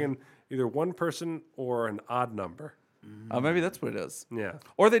you can bring in either one person or an odd number. Maybe that's what it is. Yeah.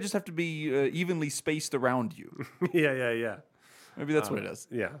 Or they just have to be evenly spaced around you. Yeah. Maybe that's what it is.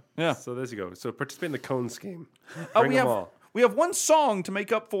 Yeah. Yeah. So there you go. So participate in the cone scheme. Oh, Bring them all. We have one song to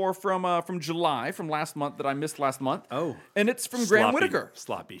make up for from July, from last month that I missed last month. Oh. And it's from Graham Whitaker.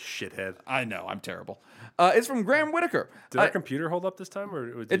 Sloppy shithead. I know, I'm terrible. It's from Graham Whitaker. Did our computer hold up this time?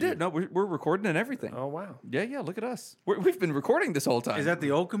 Or It did. No, we're recording and everything. Oh, wow. Yeah, look at us. We've been recording this whole time. Is that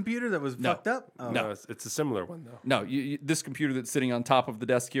the old computer that was fucked up? Oh. No, it's a similar one, though. No, this computer that's sitting on top of the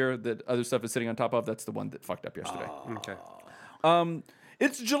desk here, that other stuff is sitting on top of, that's the one that fucked up yesterday. Okay.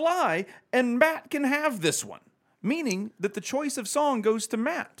 It's July, and Matt can have this one, meaning that the choice of song goes to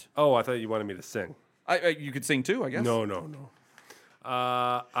Matt. Oh, I thought you wanted me to sing. You could sing too, I guess. No.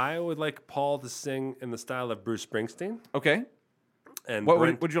 I would like Paul to sing in the style of Bruce Springsteen. Okay. And What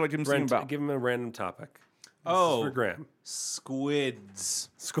Brent, would you like him to sing about? Give him a random topic. This Oh. is for Graham. Squids.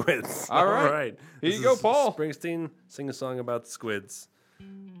 Squids. All right. Here This you go, is Paul. Springsteen, sing a song about squids.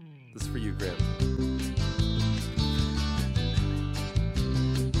 This is for you, Graham.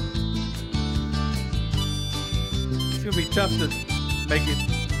 It's going to be tough to make it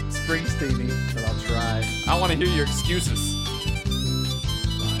Springsteen-y, but I'll try. I want to hear your excuses.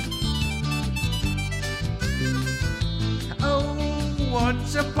 Oh,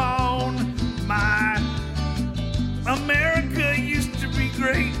 once upon my America used to be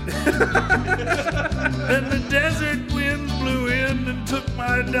great. Then the desert winds blew in and took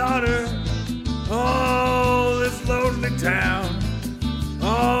my daughter. Oh, this lonely town.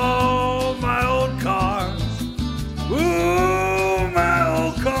 Oh, my old cars. Ooh, my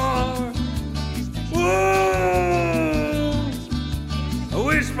old car. Ooh, I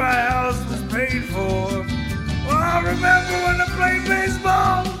wish my house was paid for. Oh, I remember when I played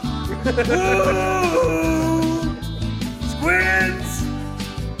baseball. Ooh, squids.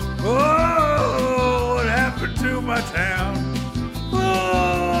 Oh, what happened to my town?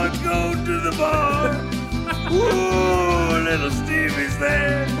 Oh, I'd go to the bar. Ooh, little Stevie's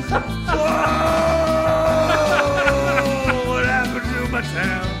there. Oh, what happened to my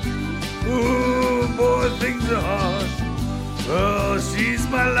town? Ooh, boy, things are hard. Oh, she's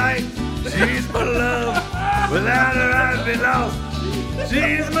my light, she's my love. Without her, I'd be lost.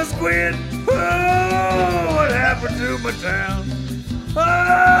 She's my squid. Oh, what happened to my town?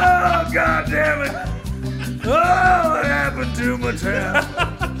 Oh, God damn it. Oh, what happened to my town?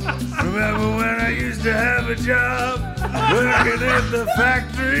 Remember when I used to have a job working at the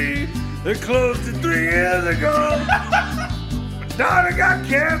factory that closed it 3 years ago? My daughter got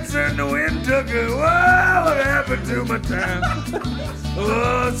cancer and the wind took her. Whoa, what happened to my town?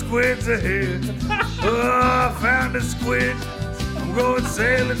 Oh, squids are here. Oh, I found a squid. I'm going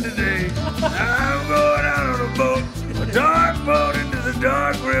sailing today. I'm going out on a boat, a dark boat into the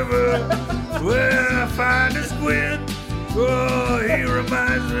dark river, where I find a squid. Oh, he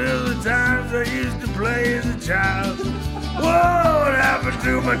reminds me of the times I used to play as a child. Whoa, what happened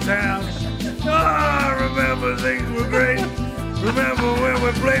to my town? Oh, I remember things were great. Remember when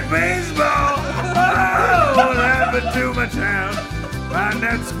we played baseball? Oh, what happened to my town? Find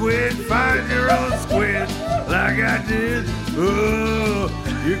that squid, find your own squid, like I did. Oh,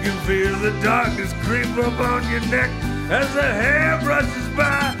 you can feel the darkness creep up on your neck as the hair brushes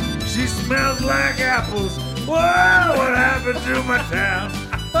by. She smells like apples. Whoa, what happened to my town?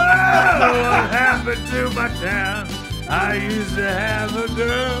 Oh, what happened to my town? I used to have a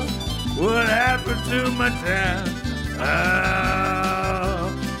girl. What happened to my town? Oh,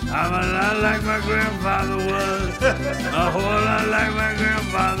 I'm a lot like my grandfather was. A whole lot like my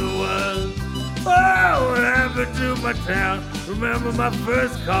grandfather was. Oh, what happened to my town? Remember my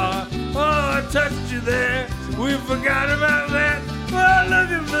first car? Oh, I touched you there. We forgot about that. Oh, look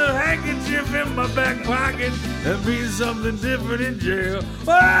at the handkerchief in my back pocket. That means something different in jail.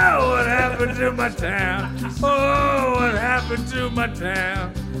 Oh, what happened to my town? Oh, what happened to my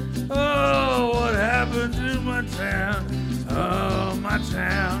town? Oh, what happened to my town? Oh, my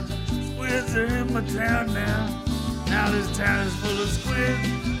town. Squids are in my town now. Now this town is full of squids.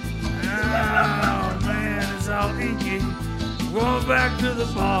 Oh, man, it's all inky. Going back to the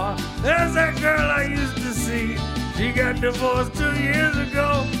bar. There's that girl I used to see. She got divorced 2 years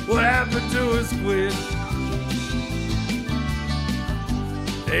ago. What happened to her squid?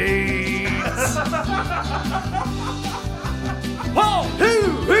 AIDS. Ho,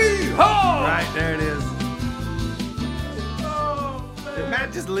 hoo, hee, ho! Right, there it is. Did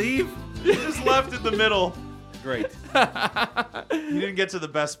Matt just leave? You just left in the middle. Great. You didn't get to the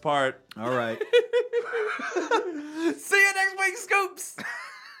best part. All right. See you next week, Scoops!